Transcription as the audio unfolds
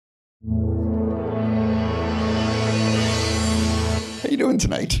How you doing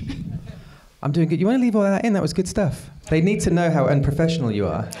tonight? I'm doing good. You want to leave all that in? That was good stuff. They need to know how unprofessional you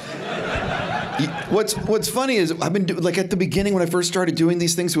are. What's funny is I've been like at the beginning when I first started doing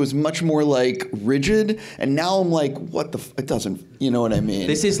these things, it was much more like rigid, and now I'm like, what the? It doesn't. You know what I mean?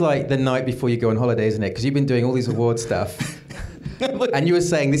 This is like the night before you go on holiday, isn't it? Because you've been doing all these award stuff. And you were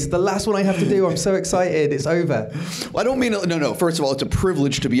saying, this is the last one I have to do. I'm so excited. It's over. Well, I don't mean it. No. First of all, it's a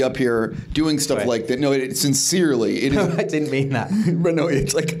privilege to be up here doing stuff like that. No, sincerely. It is, no, I didn't mean that. But no,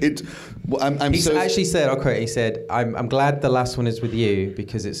 it's like, it's... Well, he actually said, I'll quote, he said, I'm glad the last one is with you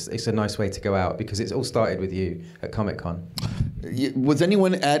because it's a nice way to go out because it's all started with you at Comic-Con. Was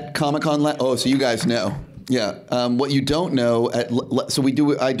anyone at Comic-Con? Oh, so you guys know. Yeah. What you don't know,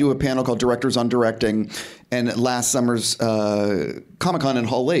 I do a panel called Directors on Directing, and at last summer's Comic-Con in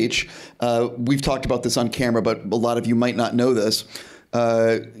Hall H, we've talked about this on camera, but a lot of you might not know this.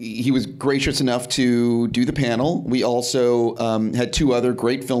 He was gracious enough to do the panel. We also had two other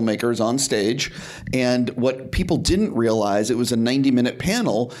great filmmakers on stage, and what people didn't realize, it was a 90-minute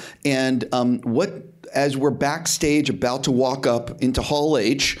panel, and as we're backstage about to walk up into Hall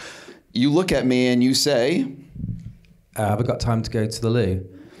H, you look at me and you say, have I got time to go to the loo?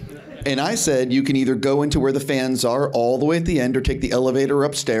 And I said, you can either go into where the fans are all the way at the end or take the elevator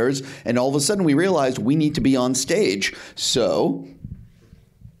upstairs. And all of a sudden we realized we need to be on stage. So...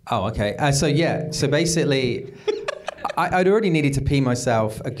 Oh, okay. So basically, I'd already needed to pee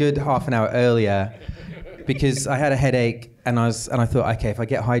myself a good half an hour earlier because I had a headache and I thought, okay, if I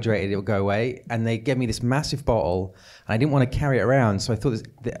get hydrated, it'll go away. And they gave me this massive bottle and I didn't want to carry it around. So I thought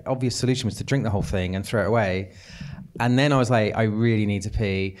the obvious solution was to drink the whole thing and throw it away. And then I was like, I really need to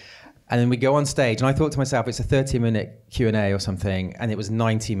pee. And then we go on stage and I thought to myself, it's a 30-minute Q&A or something. And it was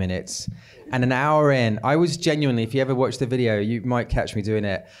 90 minutes. And an hour in, I was genuinely, if you ever watch the video, you might catch me doing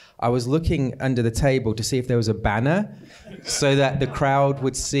it. I was looking under the table to see if there was a banner so that the crowd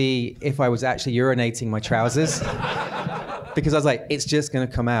would see if I was actually urinating my trousers. Because I was like, it's just going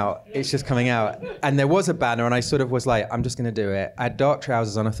to come out. It's just coming out. And there was a banner and I sort of was like, I'm just going to do it. I had dark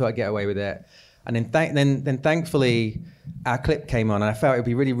trousers on. I thought I'd get away with it. And then thankfully, our clip came on, and I felt it would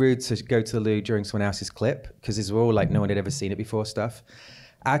be really rude to go to the loo during someone else's clip, because these were all like no one had ever seen it before stuff.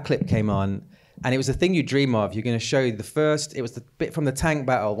 Our clip came on, and it was the thing you dream of. You're going to show it was the bit from the tank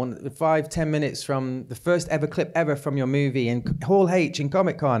battle, 5-10 minutes from the first ever clip ever from your movie in Hall H in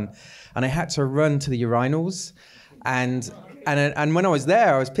Comic-Con. And I had to run to the urinals, and when I was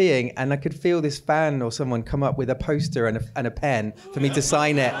there, I was peeing, and I could feel this fan or someone come up with a poster and a pen for me to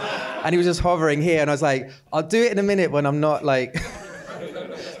sign it. And he was just hovering here, and I was like, I'll do it in a minute when I'm not like...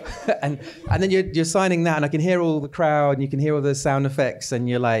 and then you're signing that, and I can hear all the crowd, and you can hear all the sound effects, and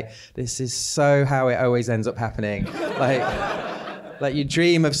you're like, this is so how it always ends up happening. Like you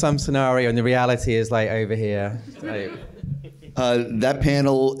dream of some scenario, and the reality is like over here. Like, that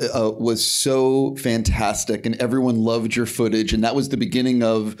panel was so fantastic, and everyone loved your footage, and that was the beginning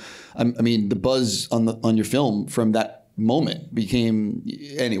of, I mean, the buzz on your film from that moment became,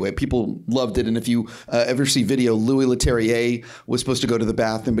 anyway, people loved it. And if you ever see video, Louis Leterrier was supposed to go to the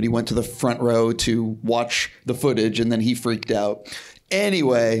bathroom, but he went to the front row to watch the footage, and then he freaked out.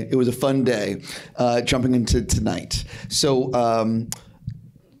 Anyway, it was a fun day jumping into tonight. So,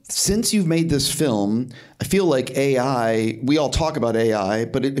 since you've made this film, I feel like AI, we all talk about AI,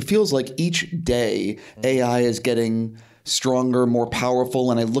 but it feels like each day AI is getting stronger, more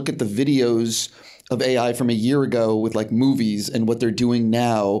powerful. And I look at the videos of AI from a year ago with like movies and what they're doing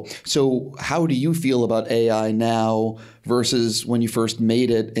now. So how do you feel about AI now versus when you first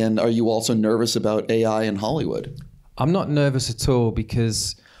made it? And are you also nervous about AI in Hollywood? I'm not nervous at all,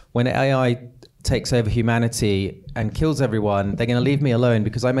 because when AI takes over humanity and kills everyone, they're going to leave me alone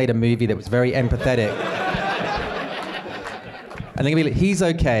because I made a movie that was very empathetic. And they're going to be like, he's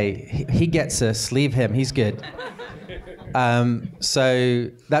okay. He gets us. Leave him. He's good.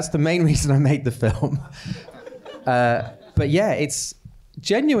 So that's the main reason I made the film. But yeah, it's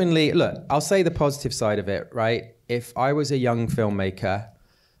genuinely, look, I'll say the positive side of it, right? If I was a young filmmaker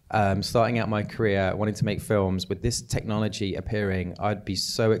starting out my career, wanting to make films with this technology appearing, I'd be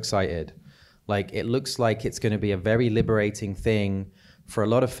so excited. Like, it looks like it's going to be a very liberating thing for a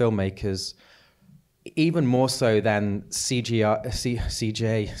lot of filmmakers, even more so than CGI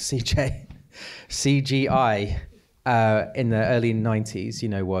in the early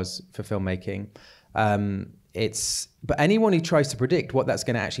 90s, was for filmmaking. But anyone who tries to predict what that's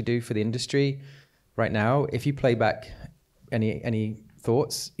going to actually do for the industry right now, if you play back any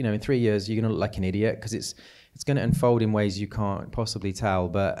thoughts, in 3 years, you're going to look like an idiot, because it's going to unfold in ways you can't possibly tell.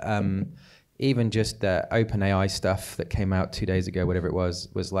 But even just the OpenAI stuff that came out 2 days ago, whatever it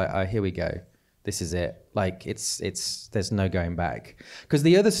was like, oh, here we go. This is it. Like, there's no going back. Because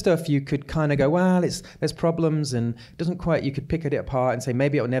the other stuff you could kind of go, well, there's problems and it doesn't quite, you could pick it apart and say,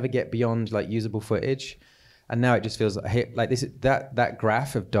 maybe it'll never get beyond like usable footage. And now it just feels like this, that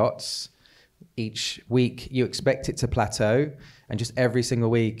graph of dots each week, you expect it to plateau. And just every single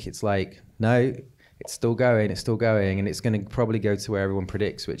week, it's like, no, it's still going, and it's going to probably go to where everyone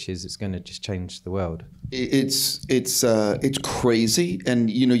predicts, which is it's going to just change the world. It's crazy, and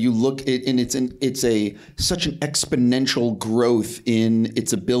you look at, and it's such an exponential growth in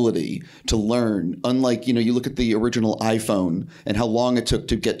its ability to learn. Unlike you look at the original iPhone and how long it took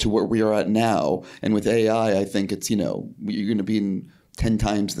to get to where we are at now, and with AI, I think it's you're going to be in 10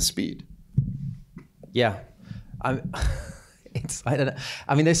 times the speed. Yeah, I don't know.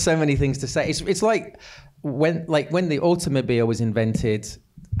 I mean, there's so many things to say. It's like when the automobile was invented,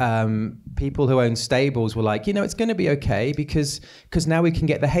 people who own stables were like, it's going to be okay because now we can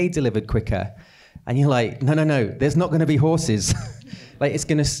get the hay delivered quicker. And you're like, no, there's not going to be horses. Like, it's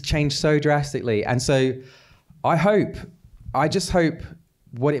going to change so drastically. And so I just hope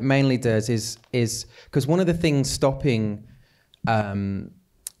what it mainly does is because one of the things stopping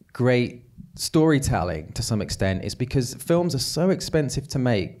great storytelling to some extent is because films are so expensive to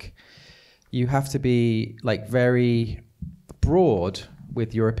make. You have to be like very broad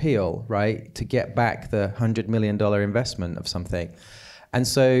with your appeal, right, to get back the $100 million investment of something. And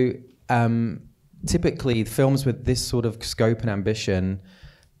so typically films with this sort of scope and ambition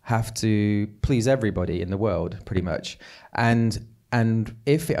have to please everybody in the world, pretty much. And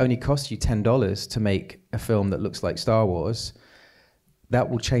if it only costs you $10 to make a film that looks like Star Wars, that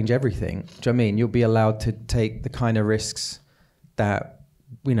will change everything. Do you know what I mean? You'll be allowed to take the kind of risks that,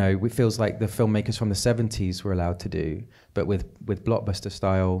 it feels like the filmmakers from the 70s were allowed to do, but with blockbuster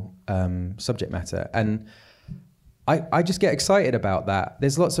style subject matter. And I just get excited about that.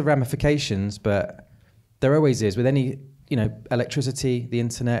 There's lots of ramifications, but there always is. With any, electricity, the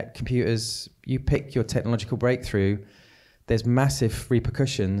internet, computers, you pick your technological breakthrough, there's massive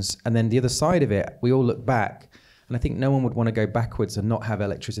repercussions. And then the other side of it, we all look back. And I think no one would want to go backwards and not have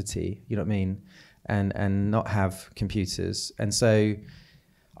electricity, you know what I mean? And not have computers. And so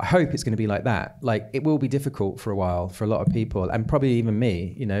I hope it's going to be like that. Like, it will be difficult for a while for a lot of people, and probably even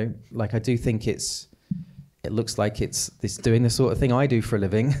me, Like, I do think it looks like it's doing the sort of thing I do for a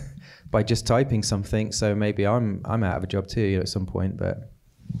living by just typing something. So maybe I'm out of a job too, at some point, but...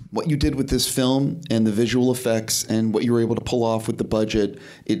 What you did with this film and the visual effects and what you were able to pull off with the budget,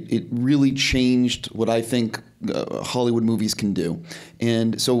 it really changed what I think Hollywood movies can do.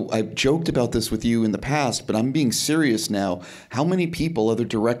 And so I've joked about this with you in the past, but I'm being serious now. How many people, other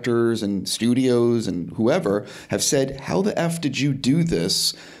directors and studios and whoever, have said, how the F did you do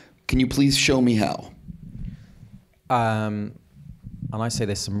this? Can you please show me how? And I say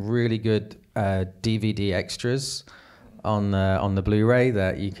there's some really good DVD extras on the Blu-ray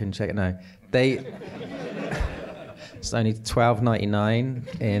that you can check. No, it's only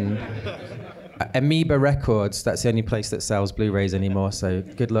 $12.99 in Amoeba Records. That's the only place that sells Blu-rays anymore. So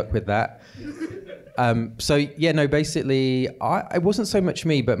good luck with that. Basically, it wasn't so much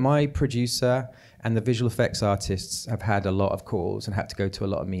me, but my producer and the visual effects artists have had a lot of calls and had to go to a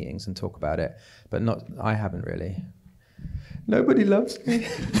lot of meetings and talk about it. But I haven't really. Nobody loves me.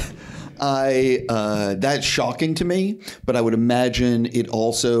 That's shocking to me, but I would imagine it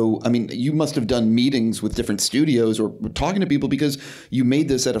also, you must have done meetings with different studios or talking to people because you made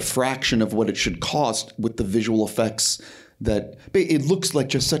this at a fraction of what it should cost with the visual effects. That it looks like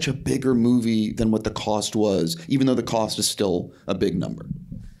just such a bigger movie than what the cost was, even though the cost is still a big number.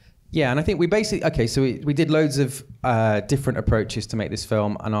 Yeah, and I think we we did loads of different approaches to make this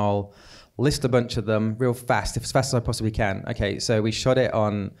film, and I'll list a bunch of them real fast, as fast as I possibly can. Okay, so we shot it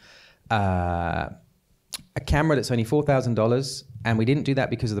on a camera that's only $4,000, and we didn't do that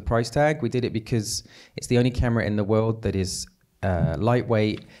because of the price tag. We did it because it's the only camera in the world that is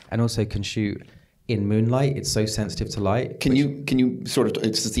lightweight and also can shoot in moonlight. It's so sensitive to light. Can you sort of?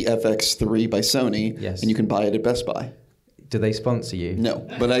 It's the FX3 by Sony, yes, and you can buy it at Best Buy. Do they sponsor you? No,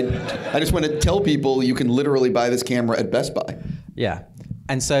 but I just want to tell people you can literally buy this camera at Best Buy. Yeah.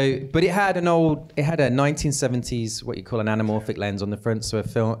 And so, but it had a 1970s, what you call an anamorphic lens on the front.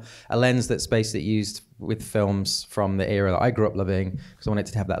 So a lens that's basically used with films from the era that I grew up loving because I wanted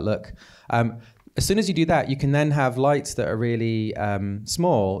to have that look. As soon as you do that, you can then have lights that are really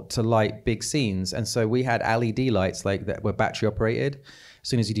small to light big scenes. And so we had LED lights like that were battery operated. As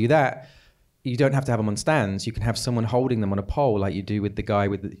soon as you do that, you don't have to have them on stands. You can have someone holding them on a pole like you do with the guy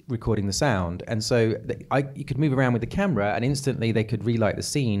recording the sound. And so you could move around with the camera and instantly they could relight the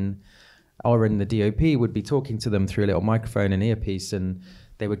scene Or in the DOP would be talking to them through a little microphone and earpiece, and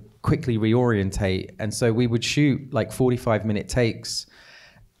they would quickly reorientate. And so we would shoot like 45-minute takes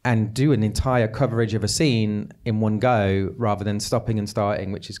and do an entire coverage of a scene in one go rather than stopping and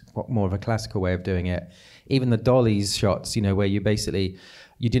starting, which is more of a classical way of doing it. Even the dollies shots, you know, where you basically,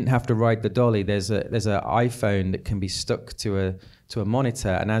 you didn't have to ride the dolly. There's a iPhone that can be stuck to a monitor,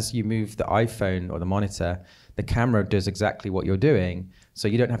 and as you move the iPhone or the monitor, the camera does exactly what you're doing. So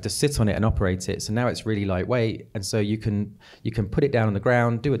you don't have to sit on it and operate it. So now it's really lightweight, and so you can put it down on the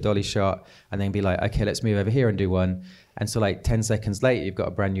ground, do a dolly shot, and then be like, okay, let's move over here and do one. And so like 10 seconds later, you've got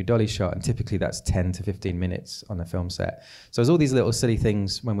a brand new dolly shot, and typically that's 10 to 15 minutes on a film set. So there's all these little silly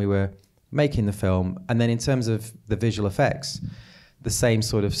things when we were making the film. And then in terms of the visual effects, the same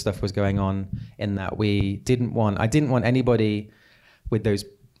sort of stuff was going on in that I didn't want anybody with those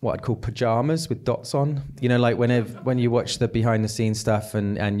what I'd call pajamas with dots on. You know, like when you watch the behind the scenes stuff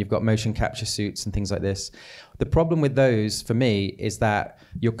and you've got motion capture suits and things like this. The problem with those for me is that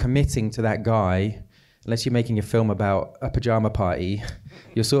you're committing to that guy, unless you're making a film about a pajama party,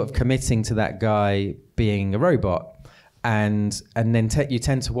 you're sort of committing to that guy being a robot. And then you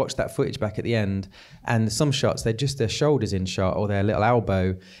tend to watch that footage back at the end, and some shots, they're just their shoulders in shot or their little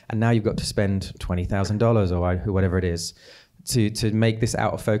elbow, and now you've got to spend $20,000 or whatever it is to make this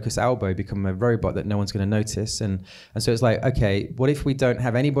out of focus elbow become a robot that no one's going to notice. And so it's like, okay, what if we don't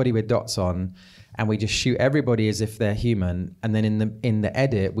have anybody with dots on and we just shoot everybody as if they're human, and then in the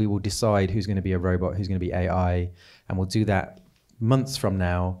edit we will decide who's going to be a robot, who's going to be AI, and we'll do that months from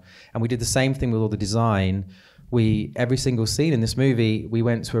now. And we did the same thing with all the design. Every single scene in this movie, we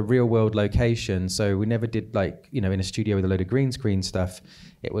went to a real world location. So we never did like, you know, in a studio with a load of green screen stuff.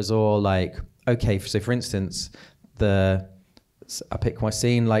 It was all like, okay, so for instance, I pick my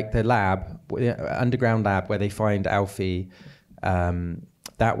scene, like the lab, underground lab where they find Alfie.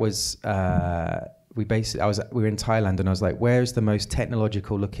 That was, we were in Thailand, and I was like, where's the most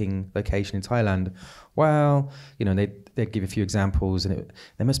technological looking location in Thailand? Well, you know, they'd give a few examples, and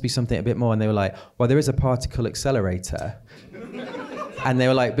there must be something a bit more. And they were like, well, there is a particle accelerator. And they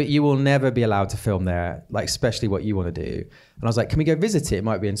were like, but you will never be allowed to film there, like especially what you want to do. And I was like, can we go visit it? It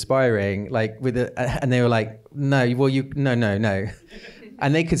might be inspiring. Like and they were like, no, no.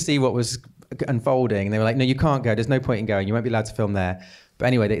 And they could see what was unfolding. And they were like, no, you can't go. There's no point in going. You won't be allowed to film there. But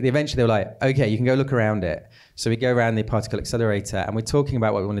anyway, eventually they were like, okay, you can go look around it. So we go around the particle accelerator, and we're talking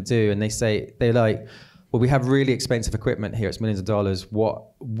about what we want to do. And they're like, well, we have really expensive equipment here. It's millions of dollars.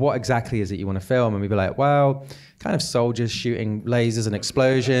 What exactly is it you want to film? And we'd be like, well, kind of soldiers shooting lasers and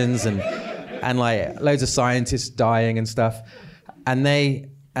explosions and like loads of scientists dying and stuff. And they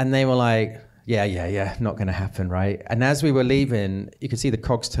were like, yeah, not going to happen, right? And as we were leaving, you could see the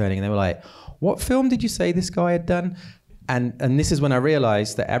cogs turning, and they were like, what film did you say this guy had done? And this is when I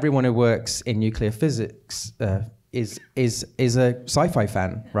realized that everyone who works in nuclear physics is a sci-fi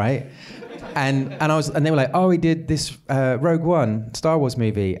fan, right? And they were like, oh, he did this Rogue One Star Wars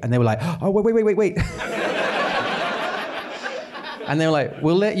movie, and they were like, oh, wait. And they were like,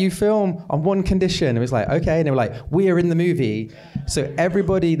 we'll let you film on one condition. It was like, okay. And they were like, we are in the movie. So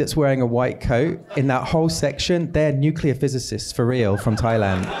everybody that's wearing a white coat in that whole section, they're nuclear physicists for real from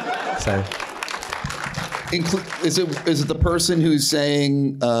Thailand. So. Is it the person who's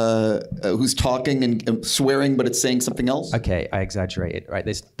saying, who's talking and swearing, but it's saying something else? Okay, I exaggerated, right?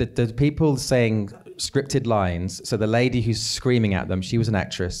 There's the people saying scripted lines. So the lady who's screaming at them, she was an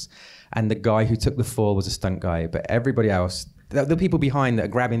actress, and the guy who took the fall was a stunt guy. But everybody else, the people behind that are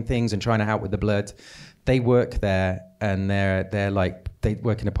grabbing things and trying to help with the blood, they work there, and they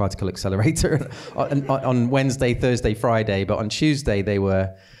work in a particle accelerator on Wednesday, Thursday, Friday. But on Tuesday they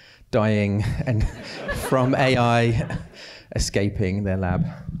were dying and from AI escaping their lab.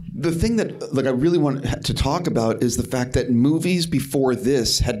 The thing that I really want to talk about is the fact that movies before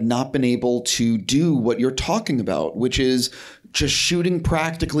this had not been able to do what you're talking about, which is just shooting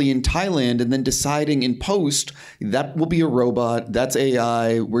practically in Thailand and then deciding in post, that will be a robot, that's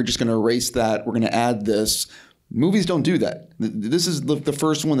AI, we're just going to erase that, we're going to add this. Movies don't do that. This is the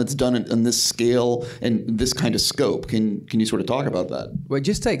first one that's done it on this scale and this kind of scope. Can you sort of talk about that? Well, it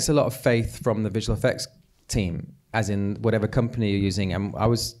just takes a lot of faith from the visual effects team, as in whatever company you're using. And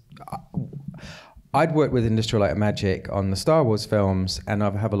I'd worked with Industrial Light and Magic on the Star Wars films, and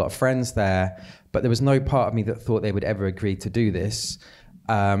I have a lot of friends there, but there was no part of me that thought they would ever agree to do this.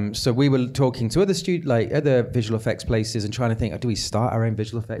 So we were talking to other visual effects places and trying to think, do we start our own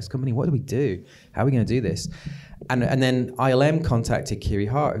visual effects company? What do we do? How are we going to do this? And then ILM contacted Kiri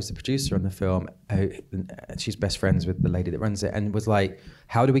Hart, who's the producer on the film. She's best friends with the lady that runs it, and was like,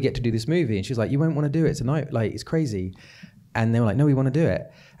 how do we get to do this movie? And she's like, you won't want to do it tonight. Like, it's crazy. And they were like, no, we want to do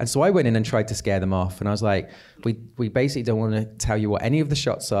it. And so I went in and tried to scare them off. And I was like, we basically don't want to tell you what any of the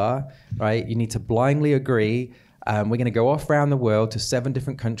shots are, right? You need to blindly agree. We're going to go off around the world to 7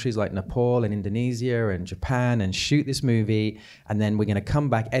 different countries like Nepal and Indonesia and Japan and shoot this movie. And then we're going to come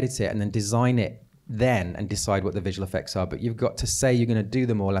back, edit it, and then design it then and decide what the visual effects are. But you've got to say you're going to do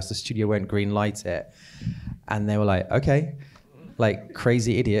them all, else the studio won't green light it. And they were like, okay, like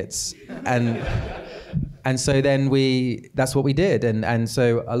crazy idiots. And so then that's what we did. And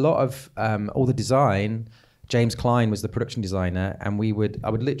so a lot of all the design, James Klein was the production designer, and I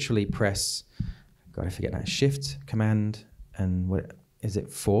would literally press, God, I forget now, Shift, Command, and what is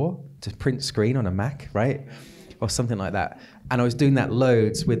it, 4 to print screen on a Mac, right? Or something like that. And I was doing that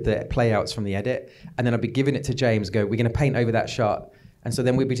loads with the playouts from the edit. And then I'd be giving it to James, go, we're going to paint over that shot. And so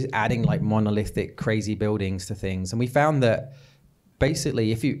then we'd be just adding like monolithic, crazy buildings to things. And we found that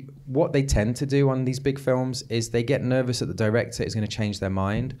basically, what they tend to do on these big films is they get nervous that the director is going to change their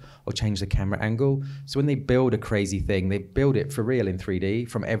mind or change the camera angle. So when they build a crazy thing, they build it for real in 3D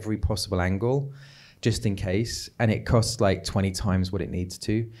from every possible angle, just in case. And it costs like 20 times what it needs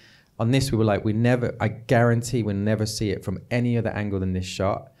to. On this, we were like, I guarantee we'll never see it from any other angle than this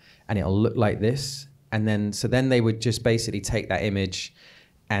shot. And it'll look like this. And then they would just basically take that image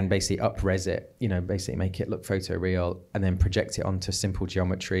and basically up-res it, basically make it look photoreal, and then project it onto simple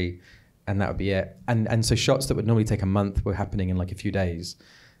geometry, and that would be it. And so shots that would normally take a month were happening in like a few days.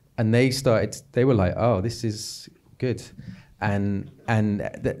 And they were like, oh, this is good. And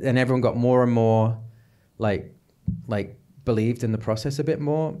everyone got more and more like believed in the process a bit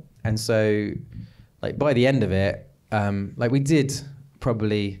more. And so like by the end of it, like we did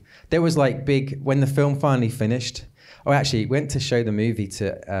probably, there was like when the film finally finished, actually went to show the movie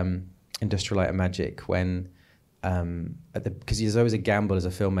to Industrial Light and Magic when, because there's always a gamble as a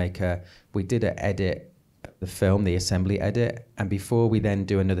filmmaker, we did an edit, the film, the assembly edit, and before we then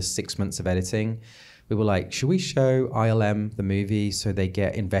do another 6 months of editing, we were like, should we show ILM the movie so they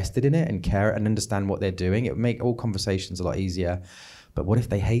get invested in it and care and understand what they're doing? It would make all conversations a lot easier. But what if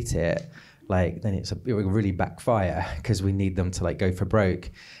they hate it? Like, then it would really backfire because we need them to like go for broke.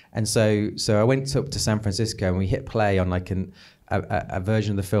 And so I went up to San Francisco and we hit play on like a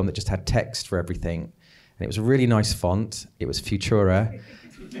version of the film that just had text for everything. And it was a really nice font. It was Futura,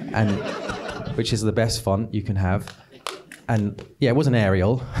 which is the best font you can have. And yeah, it wasn't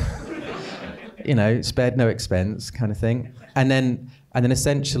Arial. Spared no expense kind of thing. And then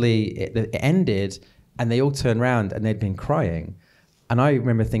essentially it ended and they all turned around and they'd been crying. And I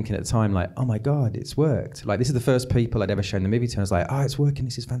remember thinking at the time, like, oh my God, it's worked. Like, this is the first people I'd ever shown the movie to. And I was like, oh, it's working,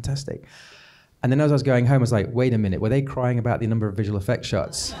 this is fantastic. And then as I was going home, I was like, wait a minute, were they crying about the number of visual effects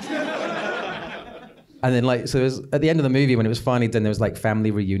shots? And then so it was, at the end of the movie, when it was finally done, there was like family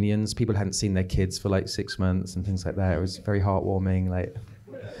reunions. People hadn't seen their kids for like 6 months and things like that. It was very heartwarming.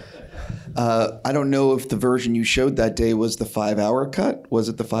 I don't know if the version you showed that day was the 5-hour cut. Was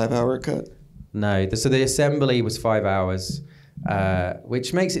it the 5-hour cut? No, so the assembly was 5 hours.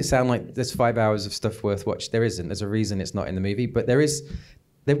 Which makes it sound like there's 5 hours of stuff worth watching. There isn't. There's a reason it's not in the movie, but there is.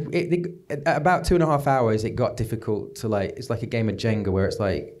 At about 2.5 hours, it got difficult to it's like a game of Jenga where it's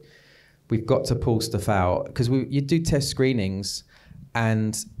like we've got to pull stuff out because you do test screenings,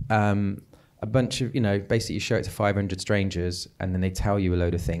 and a bunch of basically you show it to 500 strangers, and then they tell you a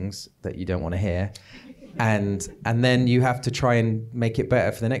load of things that you don't want to hear, and then you have to try and make it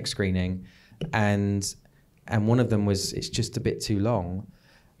better for the next screening, and one of them was, it's just a bit too long.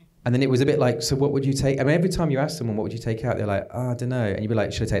 And then it was a bit like, so what would you take? I mean, every time you ask someone, what would you take out? They're like, oh, I don't know. And you'd be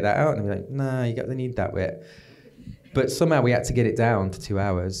like, should I take that out? And they'd be like, no, they need that bit. But somehow we had to get it down to 2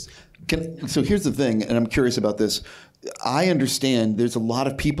 hours. So here's the thing, and I'm curious about this. I understand there's a lot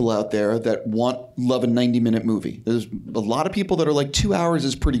of people out there that love a 90-minute movie. There's a lot of people that are like 2 hours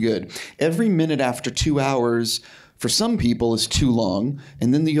is pretty good. Every minute after 2 hours for some people is too long.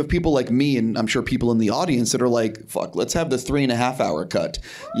 And then you have people like me, and I'm sure people in the audience that are like, fuck, let's have the 3.5-hour cut.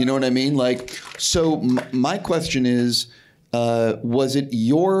 You know what I mean? So my question is, was it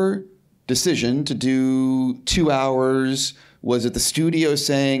your decision to do 2 hours? Was it the studio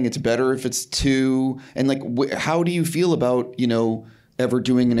saying it's better if it's 2? And how do you feel about, ever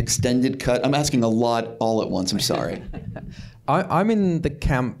doing an extended cut? I'm asking a lot all at once. I'm sorry. I'm in the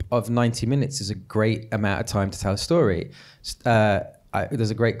camp of 90 minutes is a great amount of time to tell a story.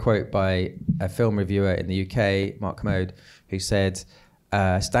 There's a great quote by a film reviewer in the UK, Mark Commode, who said,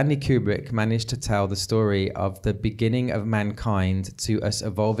 Stanley Kubrick managed to tell the story of the beginning of mankind to us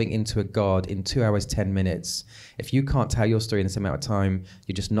evolving into a god in 2 hours, 10 minutes. If you can't tell your story in this amount of time,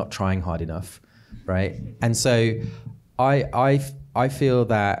 you're just not trying hard enough, right? And so I feel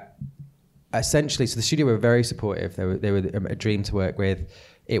that essentially, so the studio were very supportive. They were a dream to work with.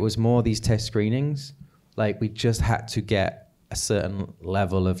 It was more these test screenings. Like, we just had to get a certain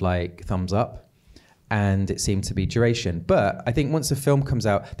level of like thumbs up, and it seemed to be duration. But I think once the film comes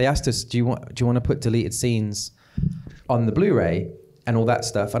out, they asked us, do you want to put deleted scenes on the Blu-ray and all that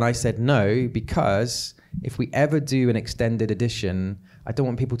stuff? And I said no, because if we ever do an extended edition, I don't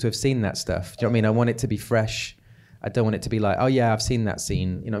want people to have seen that stuff. Do you know what I mean? I want it to be fresh. I don't want it to be like, oh yeah, I've seen that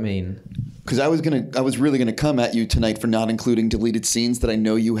scene. You know what I mean? Because I was really gonna come at you tonight for not including deleted scenes that I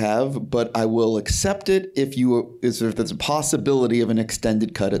know you have, but I will accept it if there's a possibility of an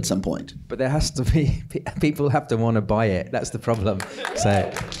extended cut at some point. But there has to be, people have to want to buy it. That's the problem.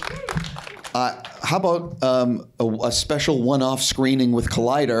 So, how about a special one-off screening with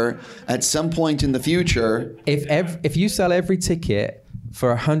Collider at some point in the future? If you sell every ticket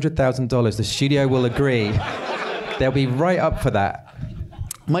for $100,000, the studio will agree. They'll be right up for that.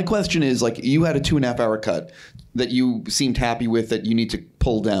 My question is, like, you had a 2.5-hour cut that you seemed happy with that you need to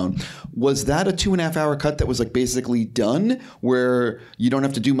pull down. Was that a 2.5-hour cut that was like basically done, where you don't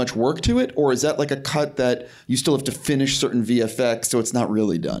have to do much work to it? Or is that like a cut that you still have to finish certain VFX, so it's not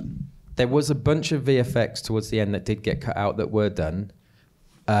really done? There was a bunch of VFX towards the end that did get cut out that were done.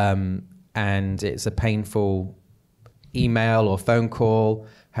 And it's a painful email or phone call,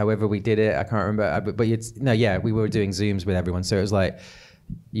 however we did it. I can't remember. But we were doing Zooms with everyone. So it was like,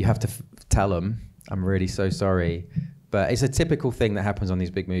 you have to tell them, I'm really so sorry. But it's a typical thing that happens on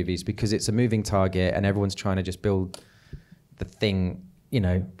these big movies, because it's a moving target and everyone's trying to just build the thing,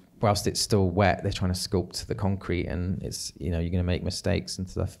 whilst it's still wet, they're trying to sculpt the concrete, and it's, you're going to make mistakes and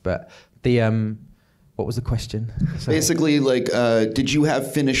stuff. But what was the question? Sorry. Basically, like, did you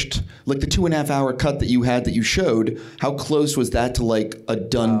have finished, like, the 2.5-hour cut that you had that you showed? How close was that to like a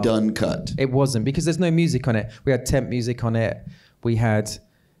done cut? It wasn't, because there's no music on it. We had temp music on it. We had,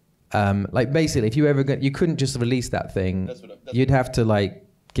 like, basically, if you you couldn't just release that thing. You'd have to like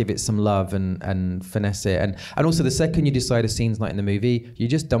give it some love and finesse it. And also, the second you decide a scene's not in the movie, you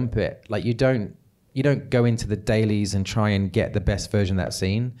just dump it. Like, you don't go into the dailies and try and get the best version of that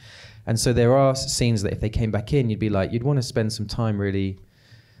scene. And so there are scenes that if they came back in, you'd be like, you'd want to spend some time really.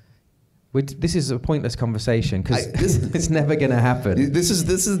 This is a pointless conversation, because it's never going to happen. This is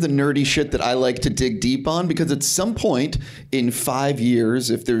the nerdy shit that I like to dig deep on, because at some point in 5 years,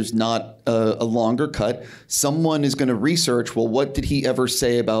 if there's not a longer cut, someone is going to research, well, what did he ever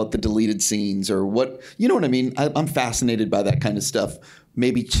say about the deleted scenes, or what, you know what I mean? I'm fascinated by that kind of stuff.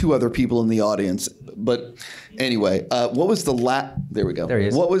 Maybe 2 other people in the audience. But anyway, what was the there we go. There he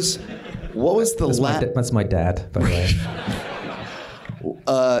is. What was the That's my dad, by the way.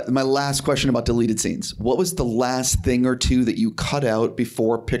 My last question about deleted scenes. What was the last thing or two that you cut out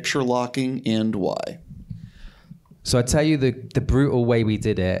before picture locking, and why? So I tell you the brutal way we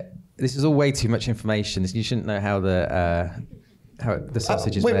did it. This is all way too much information. You shouldn't know how the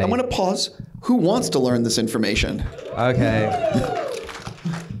sausage is made. Wait, I'm going to pause. Who wants to learn this information? Okay.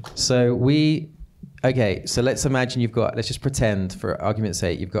 So let's imagine let's just pretend, for argument's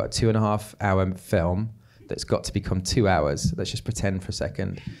sake, you've got a 2.5-hour film that's got to become 2 hours. Let's just pretend for a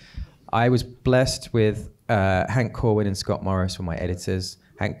second. I was blessed with Hank Corwin and Scott Morris were my editors.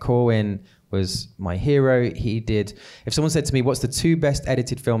 Hank Corwin was my hero. If someone said to me, what's the 2 best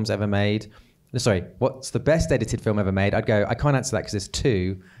edited films ever made? Sorry, what's the best edited film ever made? I'd go, I can't answer that because there's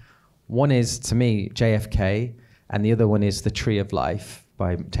 2. One is, to me, JFK, and the other one is The Tree of Life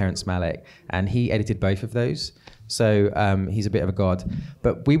by Terrence Malick. And he edited both of those. So he's a bit of a god.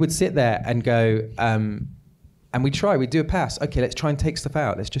 But we would sit there and go, and we'd do a pass. Okay, let's try and take stuff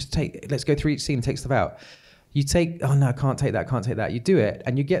out. Let's go through each scene and take stuff out. You take, oh no, I can't take that. You do it,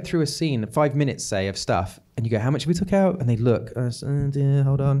 and you get through a scene, 5 minutes, say, of stuff, and you go, how much have we took out? And they look,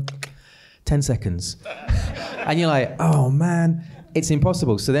 hold on, 10 seconds. And you're like, oh man, it's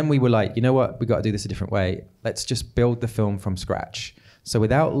impossible. So then we were like, you know what, we got to do this a different way. Let's just build the film from scratch. So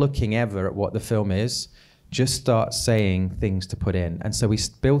without looking ever at what the film is, just start saying things to put in. And so we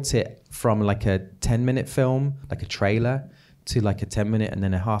built it from like a 10-minute film, like a trailer, to like a 10-minute and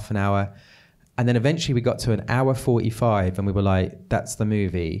then a half an hour. And then eventually we got to an hour 45 and we were like, that's the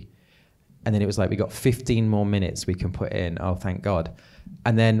movie. And then it was like, we got 15 more minutes we can put in. Oh, thank God.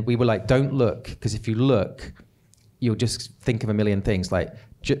 And then we were like, don't look, because if you look, you'll just think of a million things. Like,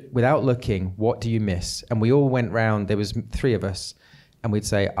 without looking, what do you miss? And we all went round, there was 3 of us, and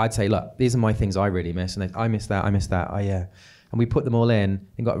I'd say, look, these are my things I really miss. And I miss that, oh yeah. And we put them all in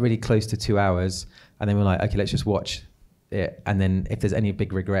and got really close to 2 hours. And then we're like, okay, let's just watch it. And then if there's any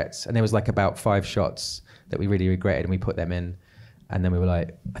big regrets, and there was like about 5 shots that we really regretted, and we put them in. And then we were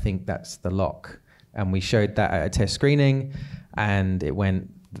like, I think that's the lock. And we showed that at a test screening, and it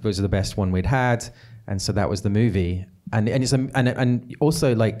went was the best one we'd had, and so that was the movie. And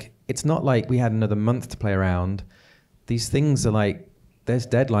also like it's not like we had another month to play around. These things are like there's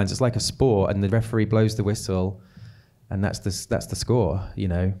deadlines. It's like a sport, and the referee blows the whistle, and that's the score. You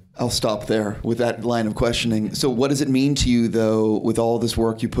know. I'll stop there with that line of questioning. So, what does it mean to you, though, with all this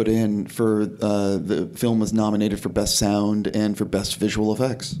work you put in for the film was nominated for Best Sound and for Best Visual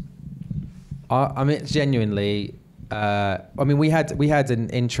Effects? I mean, genuinely. I mean, we had an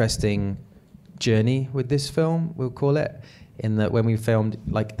interesting journey with this film, we'll call it, in that when we filmed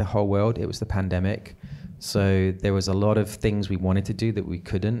like the whole world, it was the pandemic. So there was a lot of things we wanted to do that we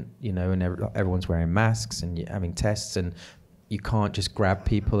couldn't, you know, and everyone's wearing masks and you're having tests, and you can't just grab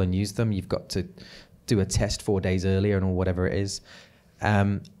people and use them. You've got to do a test 4 days earlier or whatever it is.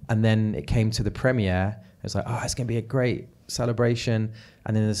 And then it came to the premiere. It was like, oh, it's going to be a great celebration.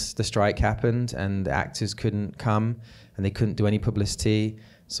 And then the strike happened and the actors couldn't come and they couldn't do any publicity.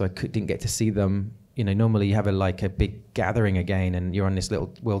 So I didn't get to see them. You know, normally you have a big gathering again and you're on this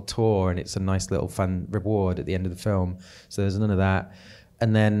little world tour and it's a nice little fun reward at the end of the film. So there's none of that.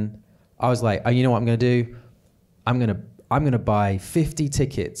 And then I was like, oh, you know what I'm going to do? I'm going to buy 50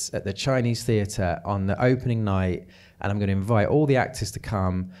 tickets at the Chinese theatre on the opening night, and I'm going to invite all the actors to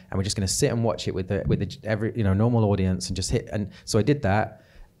come, and we're just going to sit and watch it with every normal audience and just hit. And so I did that,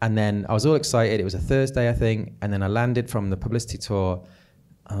 and then I was all excited. It was a Thursday, I think, and then I landed from the publicity tour.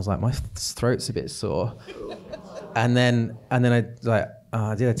 I was like, my throat's a bit sore, and then I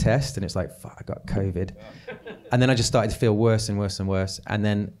did a test, and it's like, fuck, I got COVID. And then I just started to feel worse and worse and worse. And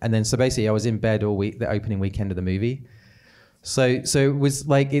then so basically I was in bed all week, the opening weekend of the movie. So it was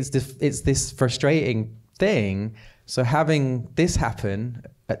like, it's this frustrating thing. So having this happen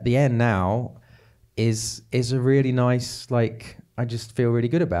at the end now is a really nice, like, I just feel really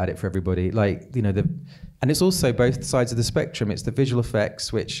good about it for everybody. Like, you know, and it's also both sides of the spectrum. It's the visual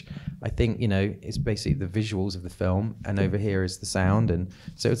effects, which I think, you know, is basically the visuals of the film, and over here is the sound. And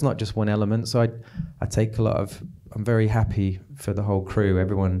so it's not just one element. So I take a lot of, I'm very happy for the whole crew. I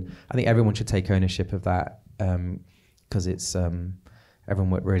think everyone should take ownership of that, because it's, everyone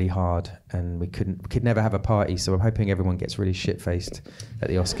worked really hard and we could never have a party. So I'm hoping everyone gets really shit-faced at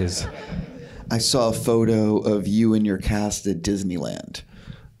the Oscars. I saw a photo of you and your cast at Disneyland.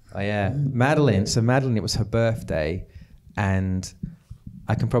 Oh yeah, Madeleine. So Madeleine, it was her birthday, and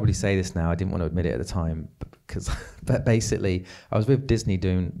I can probably say this now. I didn't want to admit it at the time, but basically, I was with Disney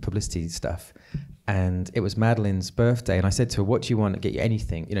doing publicity stuff, and it was Madeleine's birthday, and I said to her, "What do you want? Get you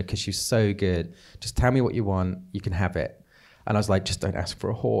anything, you know, because she's so good. Just tell me what you want. You can have it." And I was like, "Just don't ask for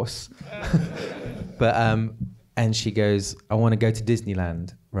a horse." But and she goes, "I want to go to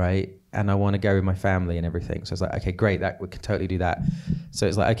Disneyland, right? And I want to go with my family and everything." So I was like, okay, great, we can totally do that. So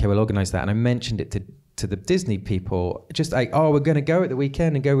it's like, okay, we'll organize that. And I mentioned it to the Disney people, just like, oh, we're going to go at the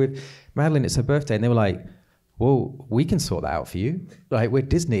weekend and go with Madeleine, it's her birthday. And they were like, well, we can sort that out for you. Like, we're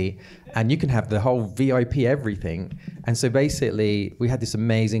Disney, and you can have the whole VIP everything. And so basically, we had this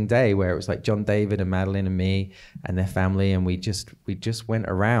amazing day where it was like John David and Madeleine and me and their family, and we just went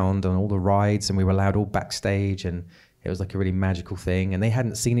around on all the rides, and we were allowed all backstage, and it was like a really magical thing, and they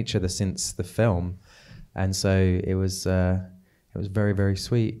hadn't seen each other since the film, and so it was very, very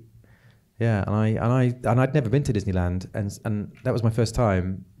sweet. Yeah, and I'd never been to Disneyland, and that was my first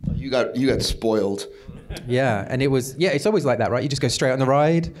time. You got spoiled. Yeah, and it's always like that, right? You just go straight on the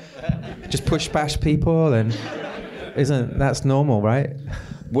ride, just push past people, and that's normal, right?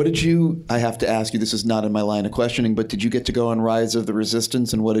 What did you? I have to ask you. This is not in my line of questioning, but did you get to go on Rise of the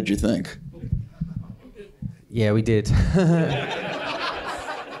Resistance, and what did you think? Yeah, we did.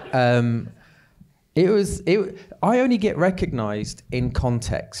 I only get recognized in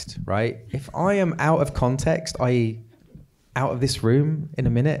context, right? If I am out of context, i.e. out of this room in a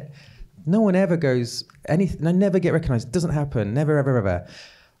minute, no one ever goes anything. I never get recognized. It doesn't happen. Never, ever, ever.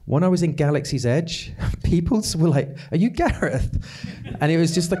 When I was in Galaxy's Edge, people were like, "Are you Gareth?" And it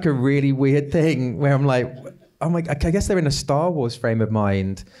was just like a really weird thing where I'm like, I guess they're in a Star Wars frame of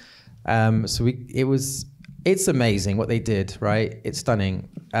mind. It's amazing what they did, right? It's stunning.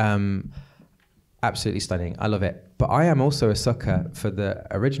 Absolutely stunning. I love it. But I am also a sucker for the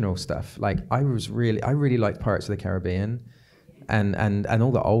original stuff. Like, I really liked Pirates of the Caribbean and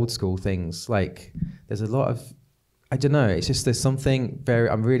all the old school things. Like, there's a lot of, I don't know, it's just there's something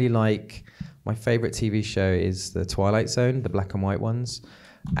I'm really like, my favorite TV show is The Twilight Zone, the black and white ones.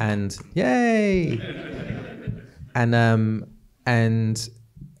 And yay! And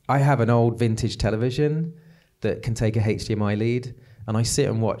I have an old vintage television that can take a HDMI lead, and I sit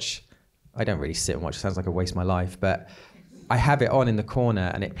and watch. I don't really sit and watch, it sounds like I waste my life, but I have it on in the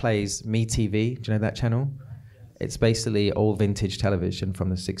corner and it plays MeTV. Do you know that channel? It's basically all vintage television from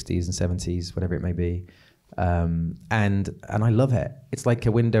the 60s and 70s, whatever it may be. And I love it. It's like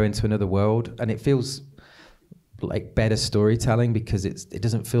a window into another world, and it feels like better storytelling because it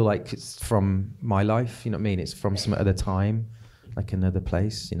doesn't feel like it's from my life, you know what I mean? It's from some other time, like another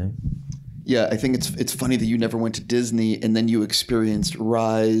place, you know? Yeah, I think it's funny that you never went to Disney and then you experienced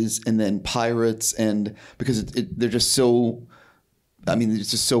Rise and then Pirates, and because they're just so, I mean,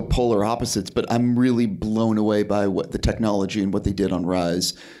 it's just so polar opposites, but I'm really blown away by what the technology and what they did on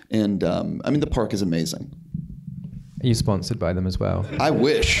Rise. And I mean, the park is amazing. Are you sponsored by them as well? I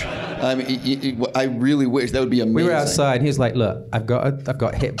wish. I mean, I really wish. That would be amazing. We were outside and he was like, look, I've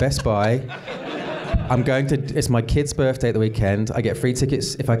got hit Best Buy. I'm going to, it's my kid's birthday at the weekend. I get free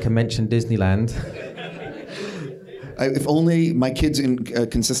tickets if I can mention Disneyland. If only my kids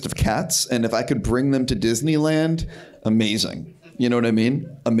consist of cats, and if I could bring them to Disneyland, amazing. You know what I mean?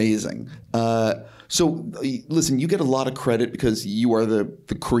 Amazing. So listen, you get a lot of credit because you are the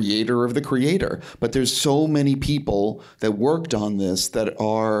creator of the creator, but there's so many people that worked on this that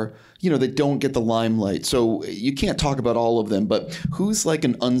are, you know, that don't get the limelight. So you can't talk about all of them, but who's like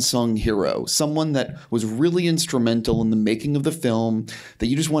an unsung hero? Someone that was really instrumental in the making of the film that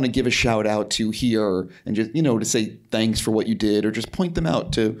you just want to give a shout out to here and just, you know, to say thanks for what you did, or just point them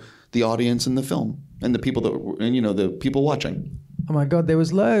out to the audience in the film and the people that, and you know, the people watching. Oh my God, there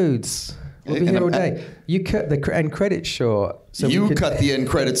was loads. We'll be here all day. You cut the end credits short. So you cut the end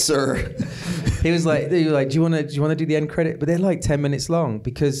credits, sir. He was like, do you want to do the end credit? But they're like 10 minutes long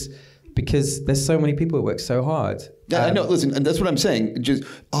because there's so many people that work so hard. Yeah, I know. Listen, and that's what I'm saying. Just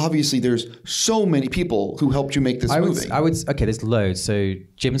obviously, there's so many people who helped you make this movie. Okay, there's loads. So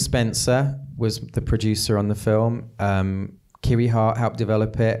Jim Spencer was the producer on the film. Kiri Hart helped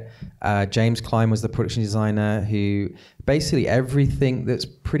develop it. James Klein was the production designer, who basically everything that's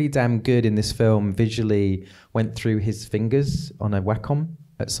pretty damn good in this film visually went through his fingers on a Wacom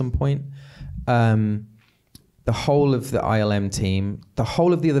at some point. The whole of the ILM team, the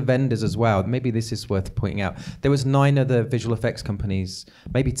whole of the other vendors as well. Maybe this is worth pointing out. There was 9 other visual effects companies,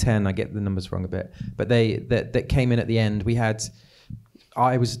 maybe 10. I get the numbers wrong a bit, but that came in at the end.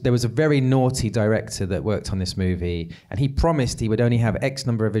 There was a very naughty director that worked on this movie, and he promised he would only have X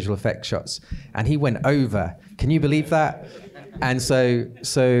number of visual effects shots, and he went over. Can you believe that? And so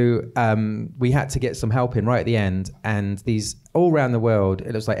we had to get some help in right at the end, and these all around the world,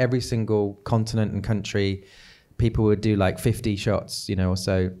 it was like every single continent and country, people would do like 50 shots, you know, or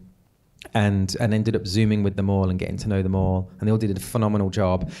so. And ended up zooming with them all and getting to know them all, and they all did a phenomenal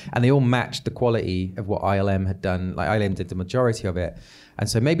job, and they all matched the quality of what ILM had done. Like ILM did the majority of it, and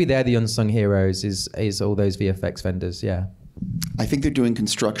so maybe they're the unsung heroes. Is all those VFX vendors? Yeah. I think they're doing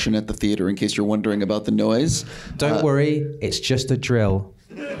construction at the theater. In case you're wondering about the noise, don't worry, it's just a drill.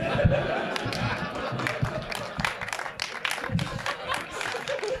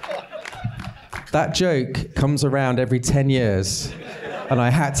 That joke comes around every 10 years. And I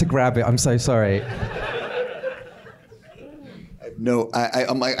had to grab it. I'm so sorry. No,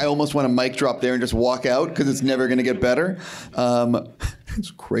 I almost want to mic drop there and just walk out because it's never going to get better.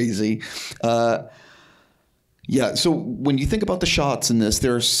 It's crazy. Yeah, so when you think about the shots in this,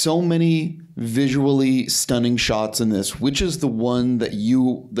 there are so many visually stunning shots in this. Which is the one that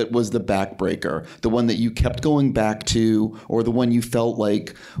was the backbreaker? The one that you kept going back to, or the one you felt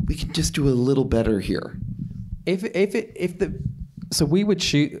like, we can just do a little better here? So we would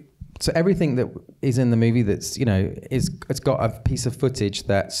shoot. So everything that is in the movie that's, you know, it's got a piece of footage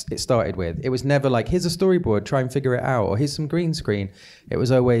that it started with. It was never like, here's a storyboard, try and figure it out, or here's some green screen. It was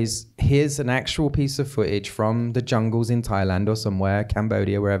always, here's an actual piece of footage from the jungles in Thailand or somewhere,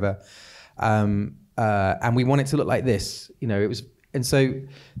 Cambodia, wherever, and we want it to look like this. You know, it was, and so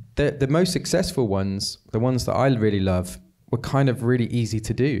the most successful ones, the ones that I really love, were kind of really easy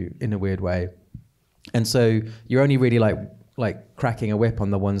to do in a weird way, and so you're only really like cracking a whip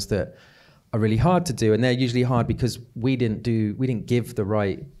on the ones that are really hard to do, and they're usually hard because we didn't give the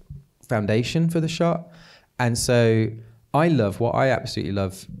right foundation for the shot. And so what I absolutely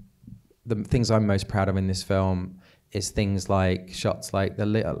love, the things I'm most proud of in this film is things like shots like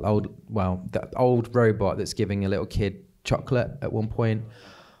the old robot that's giving a little kid chocolate at one point,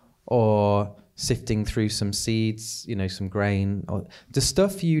 or sifting through some seeds, you know, some grain, or the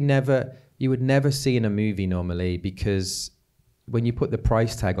stuff you would never see in a movie normally, because when you put the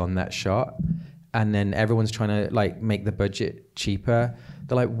price tag on that shot and then everyone's trying to like make the budget cheaper,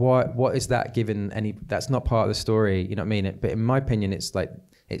 they're like, what is that given any, that's not part of the story, you know what I mean? But in my opinion, it's like,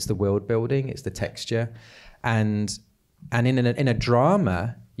 it's the world building, it's the texture. And in a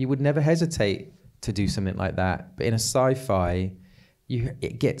drama, you would never hesitate to do something like that. But in a sci-fi,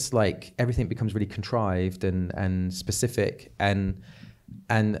 it gets like everything becomes really contrived and specific, and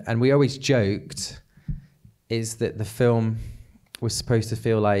we always joked is that the film was supposed to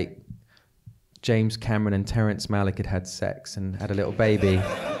feel like James Cameron and Terrence Malick had sex and had a little baby,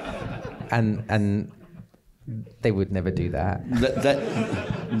 and they would never do that.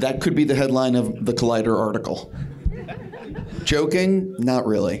 That could be the headline of the Collider article. Joking? Not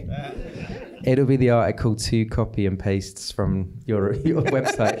really. It'll be the article 2 copy and pastes from your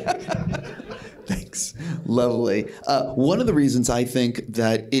website. Thanks. Lovely. One of the reasons I think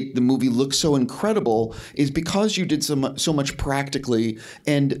that the movie looks so incredible is because you did so much practically,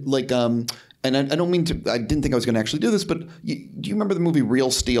 and like and I don't mean to. I didn't think I was going to actually do this, but do you remember the movie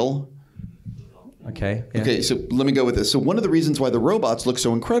Real Steel? Okay. Yeah. Okay, so let me go with this. So one of the reasons why the robots look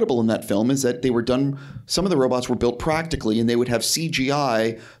so incredible in that film is that they were done, some of the robots were built practically, and they would have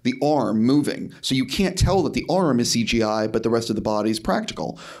CGI the arm moving. So you can't tell that the arm is CGI, but the rest of the body is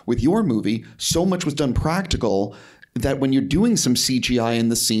practical. With your movie, so much was done practical that when you're doing some CGI in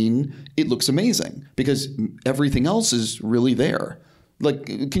the scene, it looks amazing because everything else is really there. Like,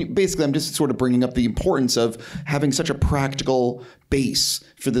 basically, I'm just sort of bringing up the importance of having such a practical base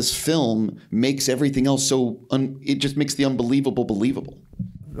for this film makes everything else so it just makes the unbelievable believable.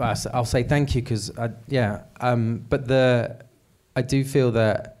 I'll say thank you because but I do feel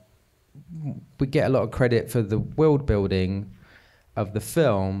that we get a lot of credit for the world building of the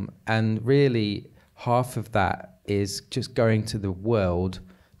film, and really half of that is just going to the world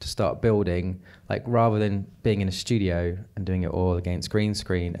to start building, like rather than being in a studio and doing it all against green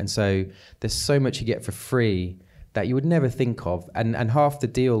screen. And so there's so much you get for free that you would never think of. And half the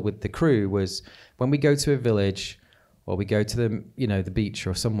deal with the crew was when we go to a village or we go to the beach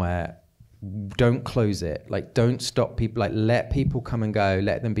or somewhere, don't close it. Like, don't stop people, like let people come and go,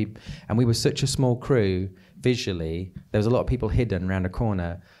 let them be. And we were such a small crew visually, there was a lot of people hidden around a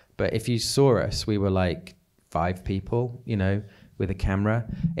corner. But if you saw us, we were like 5 people, with a camera.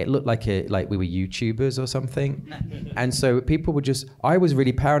 It looked like we were YouTubers or something. And so people would I was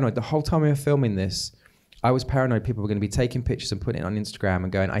really paranoid. The whole time we were filming this, I was paranoid people were going to be taking pictures and putting it on Instagram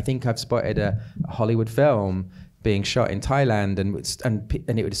and going, I think I've spotted a Hollywood film being shot in Thailand, and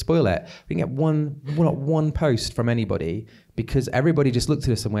it would spoil it. We didn't get not one post from anybody because everybody just looked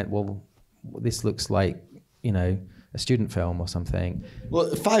at us and went, well, this looks like, a student film or something.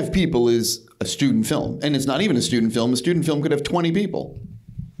 Well, 5 people is a student film, and it's not even a student film. A student film could have 20 people.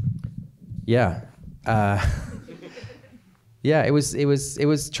 Yeah. It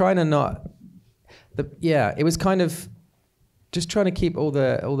was trying to not. It was kind of just trying to keep all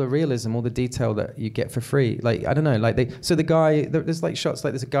the realism, all the detail that you get for free. Like, I don't know, like the guy, there's like shots,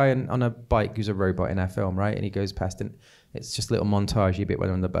 like there's a guy on a bike who's a robot in our film, right? And he goes past, and it's just a little montage-y bit when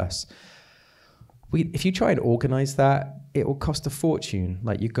they're on the bus. If you try and organise that, it will cost a fortune.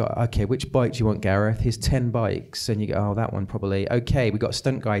 Like, you've got, okay, which bike do you want, Gareth? Here's 10 bikes. And you go, oh, that one probably. Okay, we got a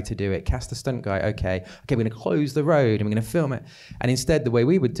stunt guy to do it. Cast a stunt guy. Okay, we're going to close the road and we're going to film it. And instead, the way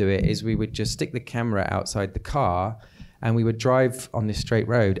we would do it is we would just stick the camera outside the car and we would drive on this straight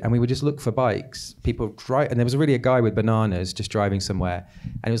road and we would just look for bikes. People drive, and there was really a guy with bananas just driving somewhere.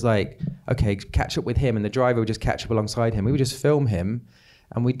 And it was like, okay, catch up with him. And the driver would just catch up alongside him. We would just film him.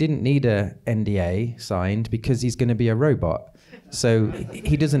 And we didn't need a NDA signed because he's going to be a robot. So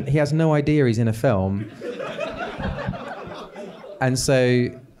he has no idea he's in a film. And so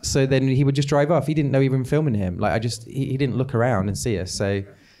then he would just drive off. He didn't know we were filming him. Like, he didn't look around and see us. So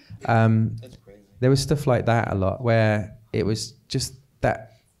that's crazy. There was stuff like that a lot where it was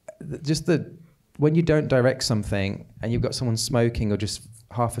when you don't direct something and you've got someone smoking or just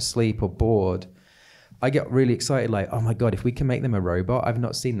half asleep or bored, I get really excited, like, oh my God, if we can make them a robot, I've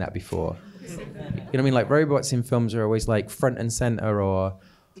not seen that before. You know what I mean? Like, robots in films are always like front and center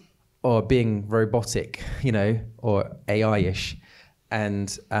or being robotic, or AI-ish.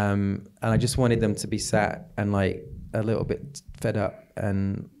 And I just wanted them to be sat and like a little bit fed up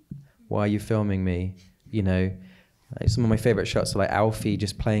and why are you filming me? Like, some of my favorite shots are like Alfie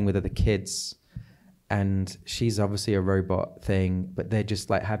just playing with other kids. And she's obviously a robot thing, but they're just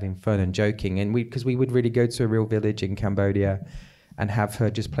like having fun and joking. And because we would really go to a real village in Cambodia and have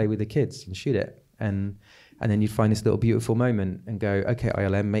her just play with the kids and shoot it. And then you'd find this little beautiful moment and go, okay,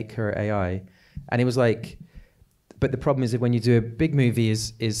 ILM, make her AI. And it was like, but the problem is that when you do a big movie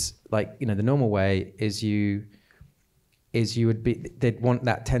is like, the normal way is they'd want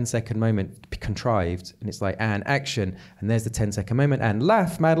that 10-second moment to be contrived. And it's like, and action. And there's the 10-second moment and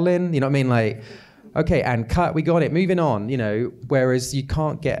laugh, Madeleine. You know what I mean? Like, okay, and cut, we got it, moving on, whereas you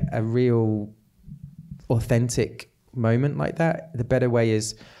can't get a real authentic moment like that. The better way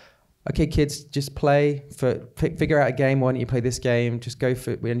is, okay, kids, just figure out a game. Why don't you play this game? Just go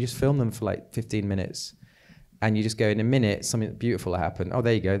for it and just film them for like 15 minutes. And you just go, in a minute, something beautiful will happen. Oh,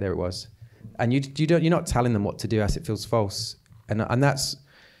 there you go, there it was. And you're not telling them what to do as it feels false. And that's,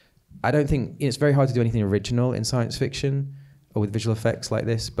 I don't think, it's very hard to do anything original in science fiction or with visual effects like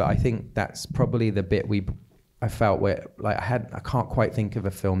this, but I think that's probably the bit I felt where, like, I can't quite think of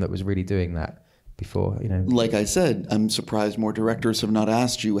a film that was really doing that before, you know. Like I said, I'm surprised more directors have not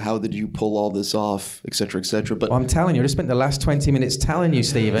asked you, how did you pull all this off, et cetera, et cetera. But well, I'm telling you, I just spent the last 20 minutes telling you,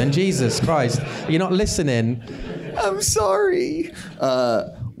 Stephen. Jesus Christ, you're not listening. I'm sorry.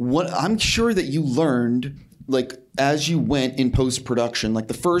 I'm sure that you learned, like, as you went in post-production, like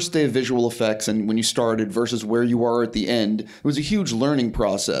the first day of visual effects and when you started versus where you are at the end, it was a huge learning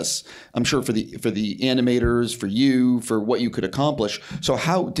process. I'm sure for the animators, for you, for what you could accomplish. So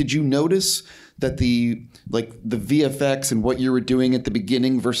how did you notice that the VFX and what you were doing at the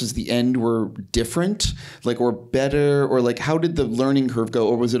beginning versus the end were different, like, or better, or like, how did the learning curve go,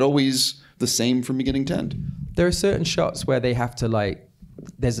 or was it always the same from beginning to end? There are certain shots where they have to, like,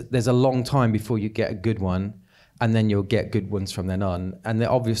 there's a long time before you get a good one, and then you'll get good ones from then on. And the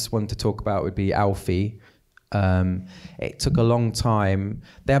obvious one to talk about would be Alfie. It took a long time.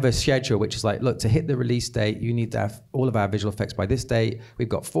 They have a schedule which is like, look, to hit the release date, you need to have all of our visual effects by this date. We've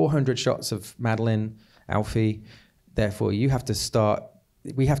got 400 shots of Madeleine, Alfie. Therefore, we have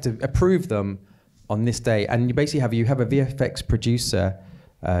to approve them on this day. And you basically have a VFX producer,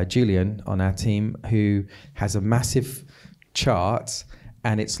 Julian, on our team, who has a massive chart,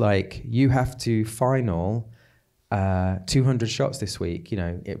 and it's like, you have to final 200 shots this week, you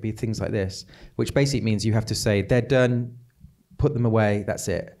know, it'd be things like this, which basically means you have to say, they're done, put them away, that's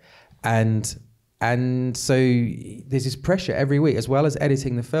it. And so there's this pressure every week, as well as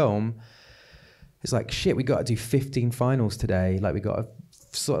editing the film. It's like, shit, we got to do 15 finals today. Like, we got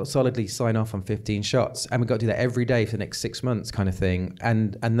to solidly sign off on 15 shots, and we got to do that every day for the next 6 months, kind of thing.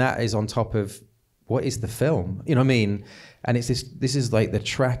 And that is on top of what is the film, you know what I mean? And it's this is like, the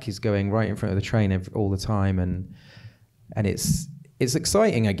track is going right in front of the train all the time, and it's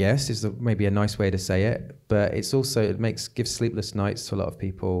exciting, I guess, is maybe a nice way to say it, but it's also, gives sleepless nights to a lot of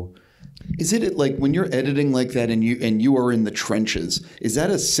people. Is it like, when you're editing like that and you are in the trenches, is that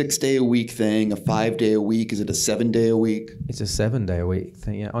a 6-day-a-week thing, a 5-day-a-week? Is it a 7-day-a-week? It's a 7-day-a-week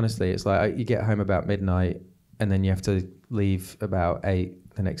thing, yeah. Honestly, it's like, you get home about midnight, and then you have to leave about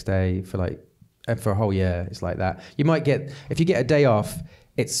 8 the next day and for a whole year. It's like that. You might if you get a day off,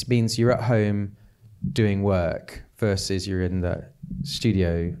 it means you're at home doing work versus you're in the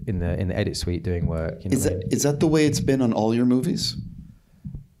studio in the edit suite doing work. You know is that the way it's been on all your movies?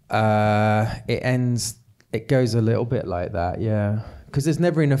 It goes a little bit like that, yeah. Because there's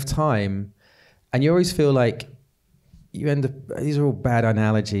never enough time, and you always feel like you end up, these are all bad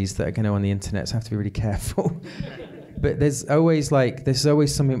analogies that are going to on the internet, so I have to be really careful. But there's always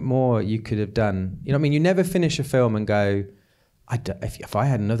something more you could have done. You know what I mean? You never finish a film and go, if I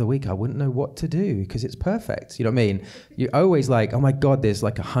had another week, I wouldn't know what to do because it's perfect. You know what I mean? You're always like, oh my God, there's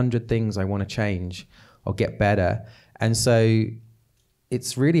like 100 things I want to change or get better. And so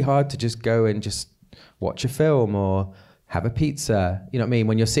it's really hard to just go and just watch a film or have a pizza. You know what I mean?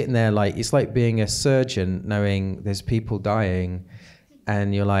 When you're sitting there, like, it's like being a surgeon knowing there's people dying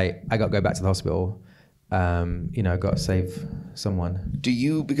and you're like, I got to go back to the hospital. You know, got to save someone.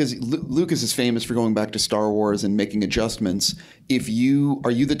 Because Lucas is famous for going back to Star Wars and making adjustments. Are you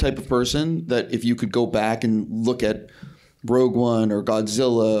the type of person that if you could go back and look at Rogue One or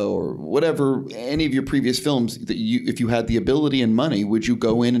Godzilla or whatever, any of your previous films, that if you had the ability and money, would you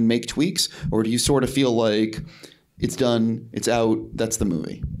go in and make tweaks? Or do you sort of feel like it's done, it's out, that's the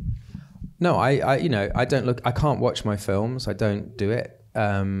movie? No, I don't look, I can't watch my films. I don't do it.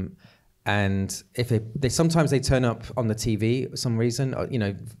 And if they sometimes they turn up on the TV for some reason, you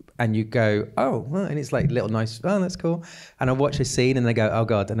know, and you go, oh, well, and it's like little nice, oh, that's cool. And I watch a scene and they go, oh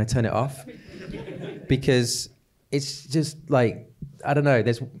God, and I turn it off because it's just like, I don't know,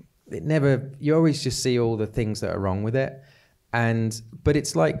 you always just see all the things that are wrong with it. But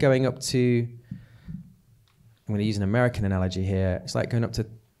it's like going up to, I'm going to use an American analogy here. It's like going up to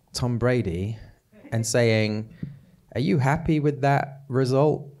Tom Brady and saying, are you happy with that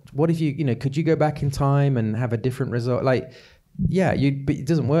result? What if could you go back in time and have a different result? Like, yeah, but it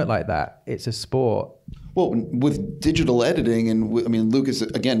doesn't work like that. It's a sport. Well, with digital editing, and I mean, Lucas,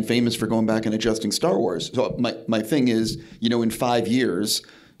 again, famous for going back and adjusting Star Wars. So my thing is, in 5 years,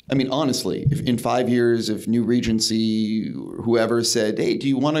 I mean, honestly, if in 5 years, if New Regency, whoever said, hey, do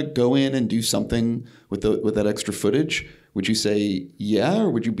you want to go in and do something with that extra footage? Would you say, yeah,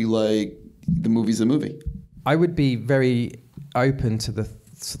 or would you be like, the movie's the movie? I would be very open to the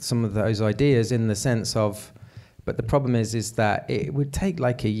some of those ideas in the sense of, but the problem is that it would take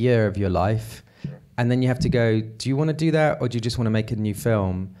like a year of your life, and then you have to go, do you want to do that, or do you just want to make a new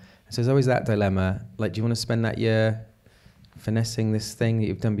film? So there's always that dilemma. Like, do you want to spend that year finessing this thing that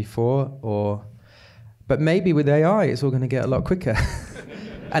you've done before, or? But maybe with AI, it's all going to get a lot quicker,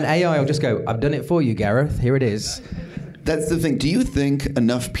 and AI will just go, I've done it for you, Gareth. Here it is. That's the thing. Do you think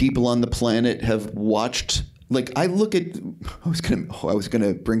enough people on the planet have watched? Like, I look at, I was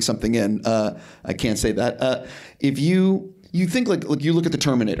gonna bring something in. I can't say that. If you think like you look at the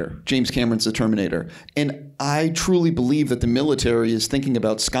Terminator, James Cameron's The Terminator, and I truly believe that the military is thinking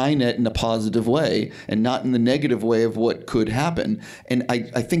about Skynet in a positive way and not in the negative way of what could happen. And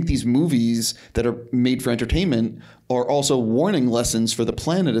I think these movies that are made for entertainment are also warning lessons for the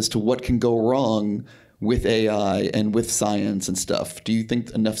planet as to what can go wrong with AI and with science and stuff. Do you think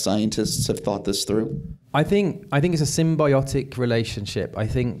enough scientists have thought this through? I think it's a symbiotic relationship. I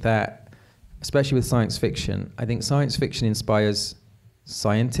think that, especially with science fiction, I think science fiction inspires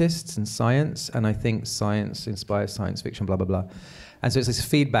scientists and science, and I think science inspires science fiction, blah, blah, blah. And so it's this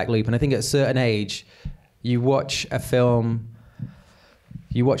feedback loop. And I think at a certain age, you watch a film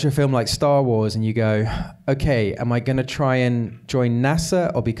like Star Wars and you go, okay, am I going to try and join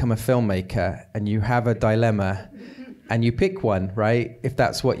NASA or become a filmmaker? And you have a dilemma and you pick one, right? If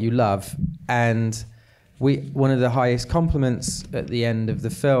that's what you love. And one of the highest compliments at the end of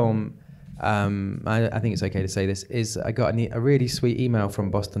the film, I think it's okay to say this, is I got a really sweet email from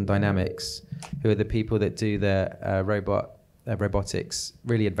Boston Dynamics, who are the people that do the robotics,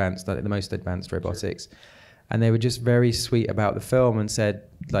 really advanced, like the most advanced robotics. And they were just very sweet about the film and said,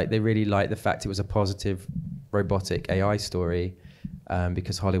 like, they really liked the fact it was a positive robotic AI story,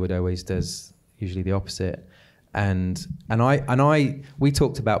 because Hollywood always does usually the opposite. And we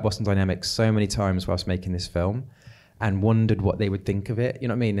talked about Boston Dynamics so many times whilst making this film, and wondered what they would think of it. You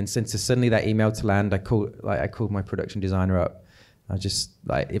know what I mean? And since suddenly that email to land, I called my production designer up. I just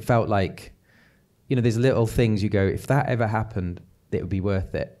it felt like, you know, there's little things you go, if that ever happened, it would be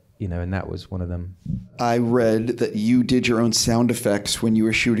worth it. You know, and that was one of them. I read that you did your own sound effects when you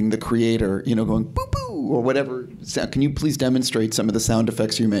were shooting The Creator, you know, going boo boo or whatever. Can you please demonstrate some of the sound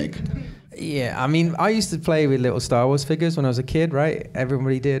effects you make? Yeah, I mean, I used to play with little Star Wars figures when I was a kid, right?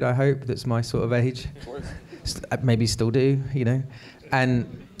 Everybody did, I hope. That's my sort of age. Of course. Maybe still do, you know.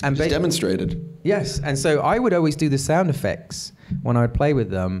 And just demonstrated. Yes, and so I would always do the sound effects when I would play with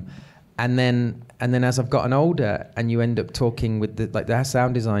them. And then as I've gotten older, and you end up talking with the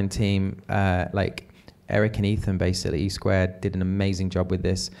sound design team, like Eric and Ethan, basically, E-Squared did an amazing job with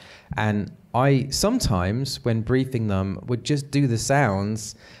this. And I sometimes, when briefing them, would just do the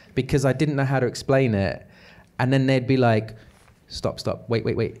sounds because I didn't know how to explain it. And then they'd be like, stop, wait.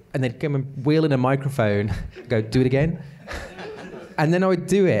 And they'd come and wheel in a microphone, go, do it again. And then I would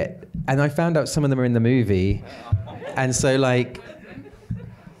do it. And I found out some of them are in the movie. And so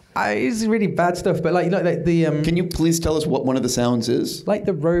it's really bad stuff, but Can you please tell us what one of the sounds is? Like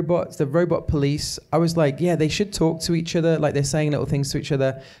the robot police. I was like, yeah, they should talk to each other, like they're saying little things to each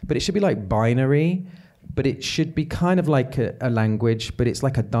other, but it should be like binary, but it should be kind of like a language, but it's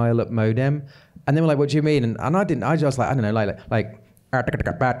like a dial-up modem. And they were like, what do you mean? And I didn't. I just like, I don't know, like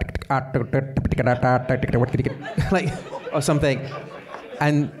or something.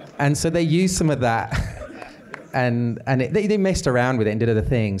 And so they used some of that. And they messed around with it and did other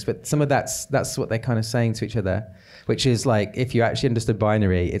things, but some of that's what they're kind of saying to each other, which is like, if you actually understood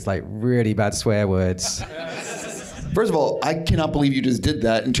binary, it's like really bad swear words. First of all, I cannot believe you just did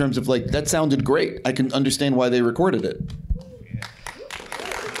that in terms of like, that sounded great. I can understand why they recorded it.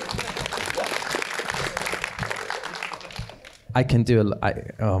 I can do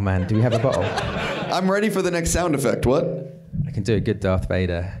oh man, do we have a bottle? I'm ready for the next sound effect, what? I can do a good Darth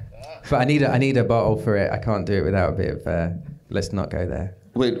Vader. But I need a bottle for it. I can't do it without a bit of, let's not go there.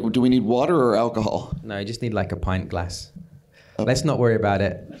 Wait, do we need water or alcohol? No, you just need like a pint glass. Oh. Let's not worry about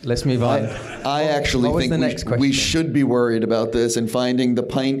it. Let's move on. I actually think we should be worried about this and finding the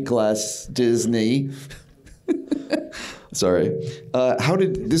pint glass, Disney. Sorry.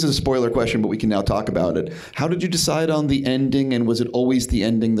 This is a spoiler question, but we can now talk about it. How did you decide on the ending, and was it always the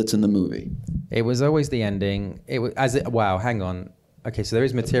ending that's in the movie? It was always the ending. Wow, hang on. Okay, so there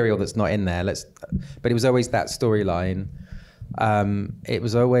is material that's not in there. But it was always that storyline. It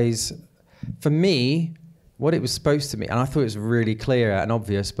was always, for me, what it was supposed to be, and I thought it was really clear and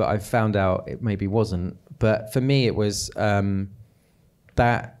obvious, but I found out it maybe wasn't. But for me, it was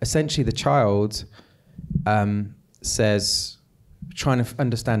that essentially the child says, trying to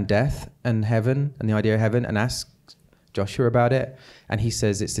understand death and heaven and the idea of heaven, and asks Joshua about it, and he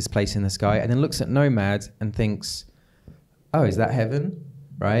says it's this place in the sky, and then looks at Nomad and thinks, oh, is that heaven?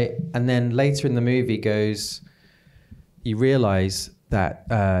 right? And then later in the movie goes, you realize that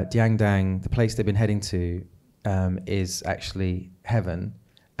Diangdang, the place they've been heading to, is actually heaven,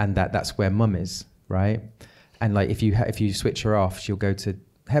 and that's where Mum is, right? And like if you switch her off, she'll go to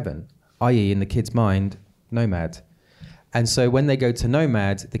heaven, i.e. in the kid's mind, Nomad. And so when they go to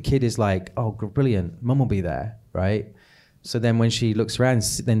Nomad, the kid is like, oh, brilliant, Mum will be there, right? So then when she looks around,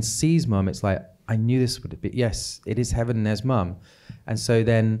 then sees Mum, it's like, I knew this would be, yes, it is heaven and there's Mum. And so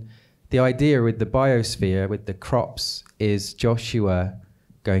then the idea with the biosphere, with the crops, is Joshua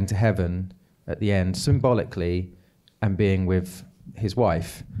going to heaven at the end, symbolically, and being with his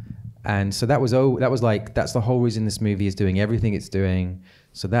wife. And so that's the whole reason this movie is doing everything it's doing.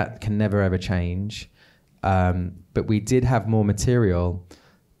 So that can never ever change. But we did have more material.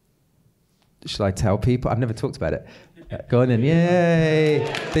 Shall I tell people? I've never talked about it. Go on then, yay!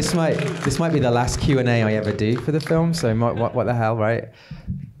 This might be the last Q&A I ever do for the film. So what the hell, right?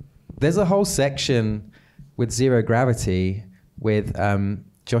 There's a whole section with zero gravity with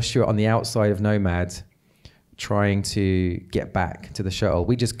Joshua on the outside of Nomad trying to get back to the shuttle.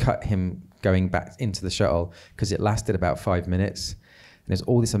 We just cut him going back into the shuttle because it lasted about 5 minutes. And there's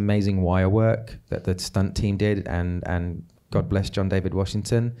all this amazing wire work that the stunt team did, and God bless John David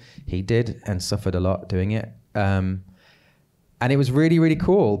Washington. He did and suffered a lot doing it. And it was really, really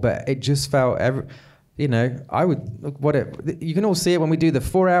cool, but it just felt, you can all see it when we do the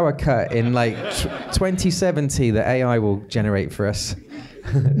 4-hour cut in like 2070 that AI will generate for us.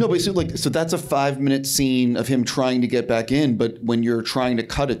 No, but so that's a 5-minute scene of him trying to get back in, but when you're trying to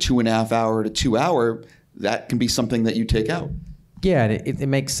cut a 2.5 hour to 2 hour, that can be something that you take out. Yeah, and it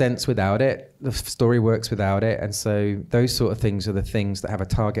makes sense without it. The story works without it, and so those sort of things are the things that have a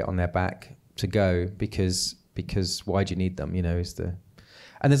target on their back to go because why do you need them?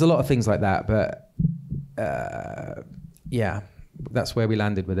 And there's a lot of things like that, but yeah, that's where we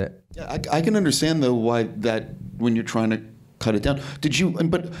landed with it. Yeah, I can understand though why that when you're trying to cut it down.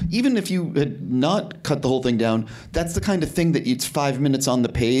 But even if you had not cut the whole thing down, that's the kind of thing that it's 5 minutes on the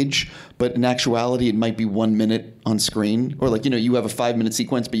page, but in actuality it might be 1 minute on screen. Or you have a 5-minute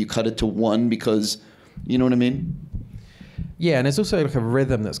sequence, but you cut it to 1 because, you know what I mean? Yeah, and there's also like a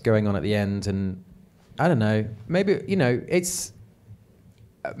rhythm that's going on at the end, and I don't know, maybe,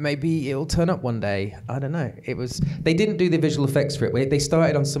 maybe it'll turn up one day. I don't know. They didn't do the visual effects for it. They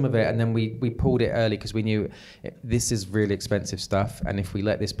started on some of it, and then we pulled it early because we knew this is really expensive stuff, and if we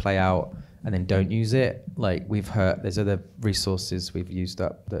let this play out and then don't use it, like there's other resources we've used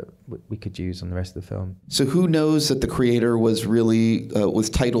up that we could use on the rest of the film. So who knows that the creator was really, was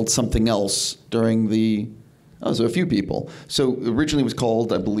titled something else during the, so a few people. So originally it was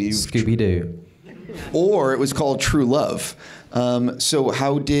called, I believe, Scooby-Doo. Or it was called True Love. So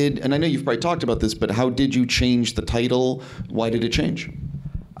how did, and I know you've probably talked about this, but how did you change the title? Why did it change?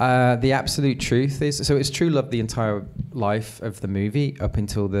 The absolute truth is, so it's True Love the entire life of the movie up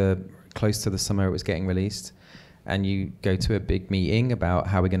until close to the summer it was getting released. And you go to a big meeting about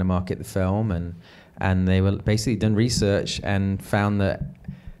how we're going to market the film, and they were basically done research and found that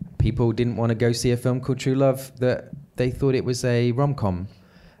people didn't want to go see a film called True Love, that they thought it was a rom-com.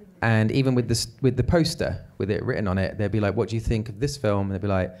 And even with the poster, with it written on it, they'd be like, what do you think of this film? And they'd be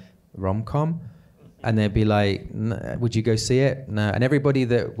like, rom-com? And they'd be like, would you go see it? No. And everybody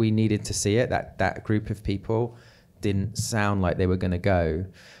that we needed to see it, that group of people, didn't sound like they were going to go.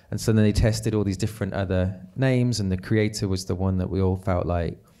 And so then they tested all these different other names, and the creator was the one that we all felt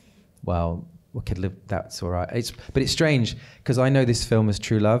like, well, we could live, that's all right. But it's strange, because I know this film is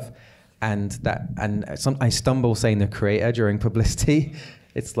True Love, and I stumble saying the creator during publicity.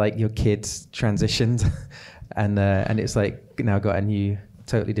 It's like your kids transitioned, and it's like now got a new,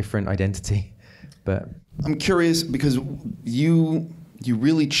 totally different identity. But I'm curious because you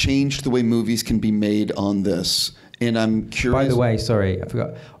really changed the way movies can be made on this, and I'm curious. By the way, sorry, I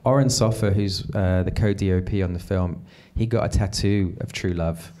forgot. Oren Sofer, who's the co-DOP on the film, he got a tattoo of True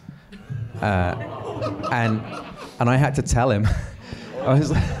Love, and I had to tell him. I was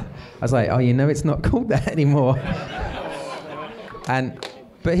like, oh, it's not called that anymore.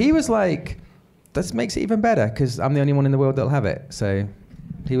 But he was like, that makes it even better because I'm the only one in the world that'll have it. So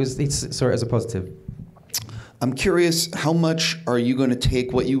he saw it as a positive. I'm curious, how much are you going to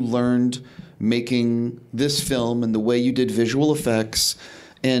take what you learned making this film and the way you did visual effects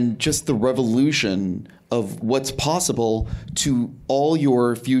and just the revolution of what's possible to all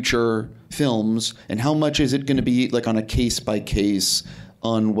your future films, and how much is it going to be like on a case by case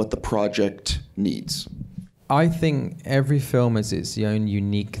on what the project needs? I think every film is its own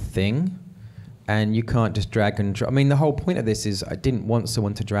unique thing, and you can't just drag and drop. I mean, the whole point of this is I didn't want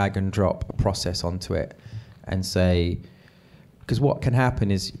someone to drag and drop a process onto it and say, because what can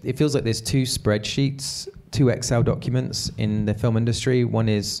happen is it feels like there's two spreadsheets, two Excel documents in the film industry. One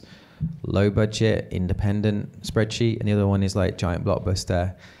is low budget, independent spreadsheet, and the other one is like giant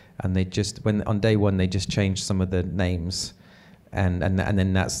blockbuster. And they just, on day one, they just changed some of the names, and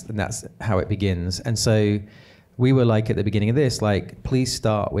then that's how it begins. And so we were like at the beginning of this, like, please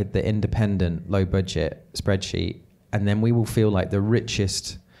start with the independent, low budget spreadsheet, and then we will feel like the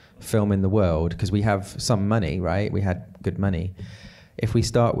richest film in the world because we have some money, right? We had good money. If we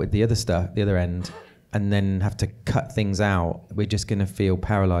start with the other stuff, the other end, and then have to cut things out, we're just going to feel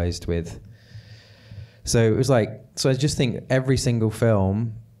paralyzed with. So it was like, so I just think every single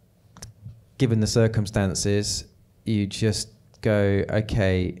film, given the circumstances, you just go,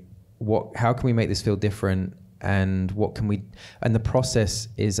 okay, how can we make this feel different, and what can we? And the process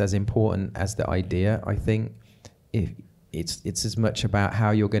is as important as the idea, I think. It's as much about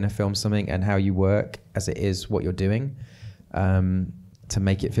how you're going to film something and how you work as it is what you're doing, to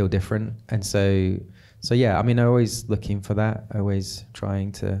make it feel different. And so yeah, I mean, I'm always looking for that, always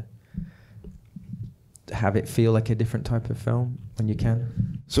trying to have it feel like a different type of film when you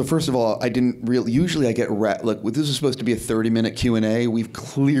can. So first of all, I didn't really. Usually, I get look. This is supposed to be a 30-minute Q&A. We've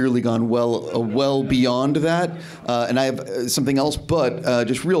clearly gone well beyond that, and I have something else. But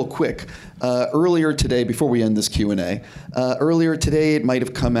just real quick, earlier today, before we end this Q&A, earlier today it might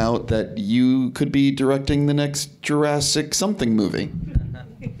have come out that you could be directing the next Jurassic something movie.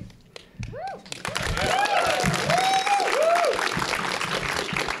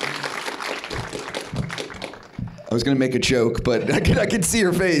 I was going to make a joke, but I could see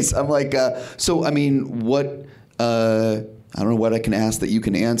your face. I'm like, so, I mean, what, I don't know what I can ask that you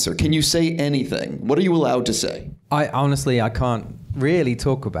can answer. Can you say anything? What are you allowed to say? I can't really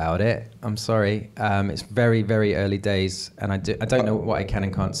talk about it. I'm sorry. It's very, very early days, and I don't know what I can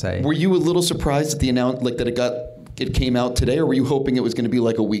and can't say. Were you a little surprised at the announcement, like that it came out today, or were you hoping it was going to be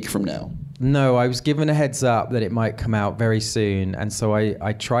like a week from now? No, I was given a heads up that it might come out very soon, and so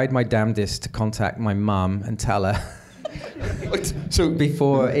I tried my damnedest to contact my mum and tell her so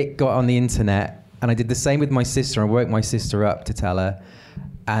before it got on the internet, and I did the same with my sister. I woke my sister up to tell her,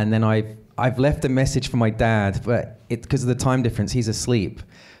 and then I've left a message for my dad, but because of the time difference, he's asleep.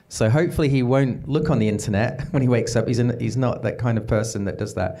 So hopefully he won't look on the internet when he wakes up. He's not that kind of person that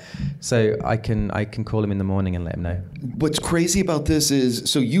does that. So I can call him in the morning and let him know. What's crazy about this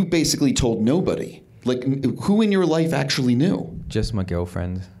is, so you basically told nobody. Like, who in your life actually knew? Just my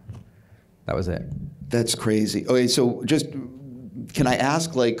girlfriend. That was it. That's crazy. Okay, so just, can I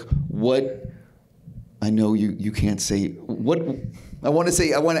ask, like, what, I know you can't say, what, I want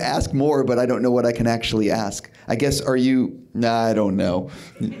to ask more, but I don't know what I can actually ask. I guess, I don't know.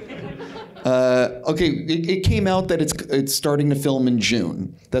 Okay, it came out that it's starting to film in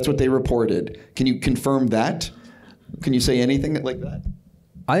June. That's what they reported. Can you confirm that? Can you say anything like that?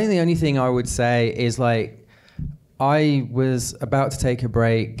 I think the only thing I would say is, like, I was about to take a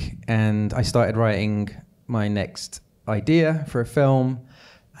break and I started writing my next idea for a film,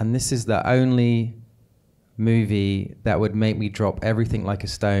 and this is the only movie that would make me drop everything like a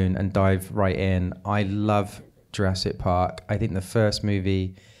stone and dive right in. I love Jurassic Park. I think the first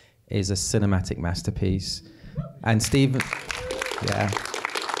movie is a cinematic masterpiece, and Steven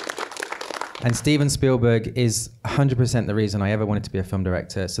Spielberg is 100% the reason I ever wanted to be a film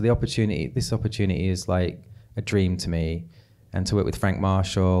director. So this opportunity is like a dream to me, and to work with Frank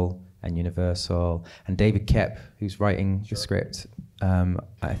Marshall and Universal and David Koepp, who's writing the script.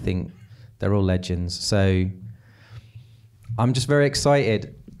 I think they're all legends. So I'm just very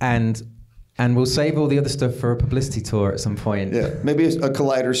excited, and we'll save all the other stuff for a publicity tour at some point. Yeah, maybe a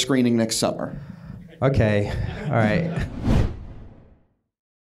Collider screening next summer. Okay, all right.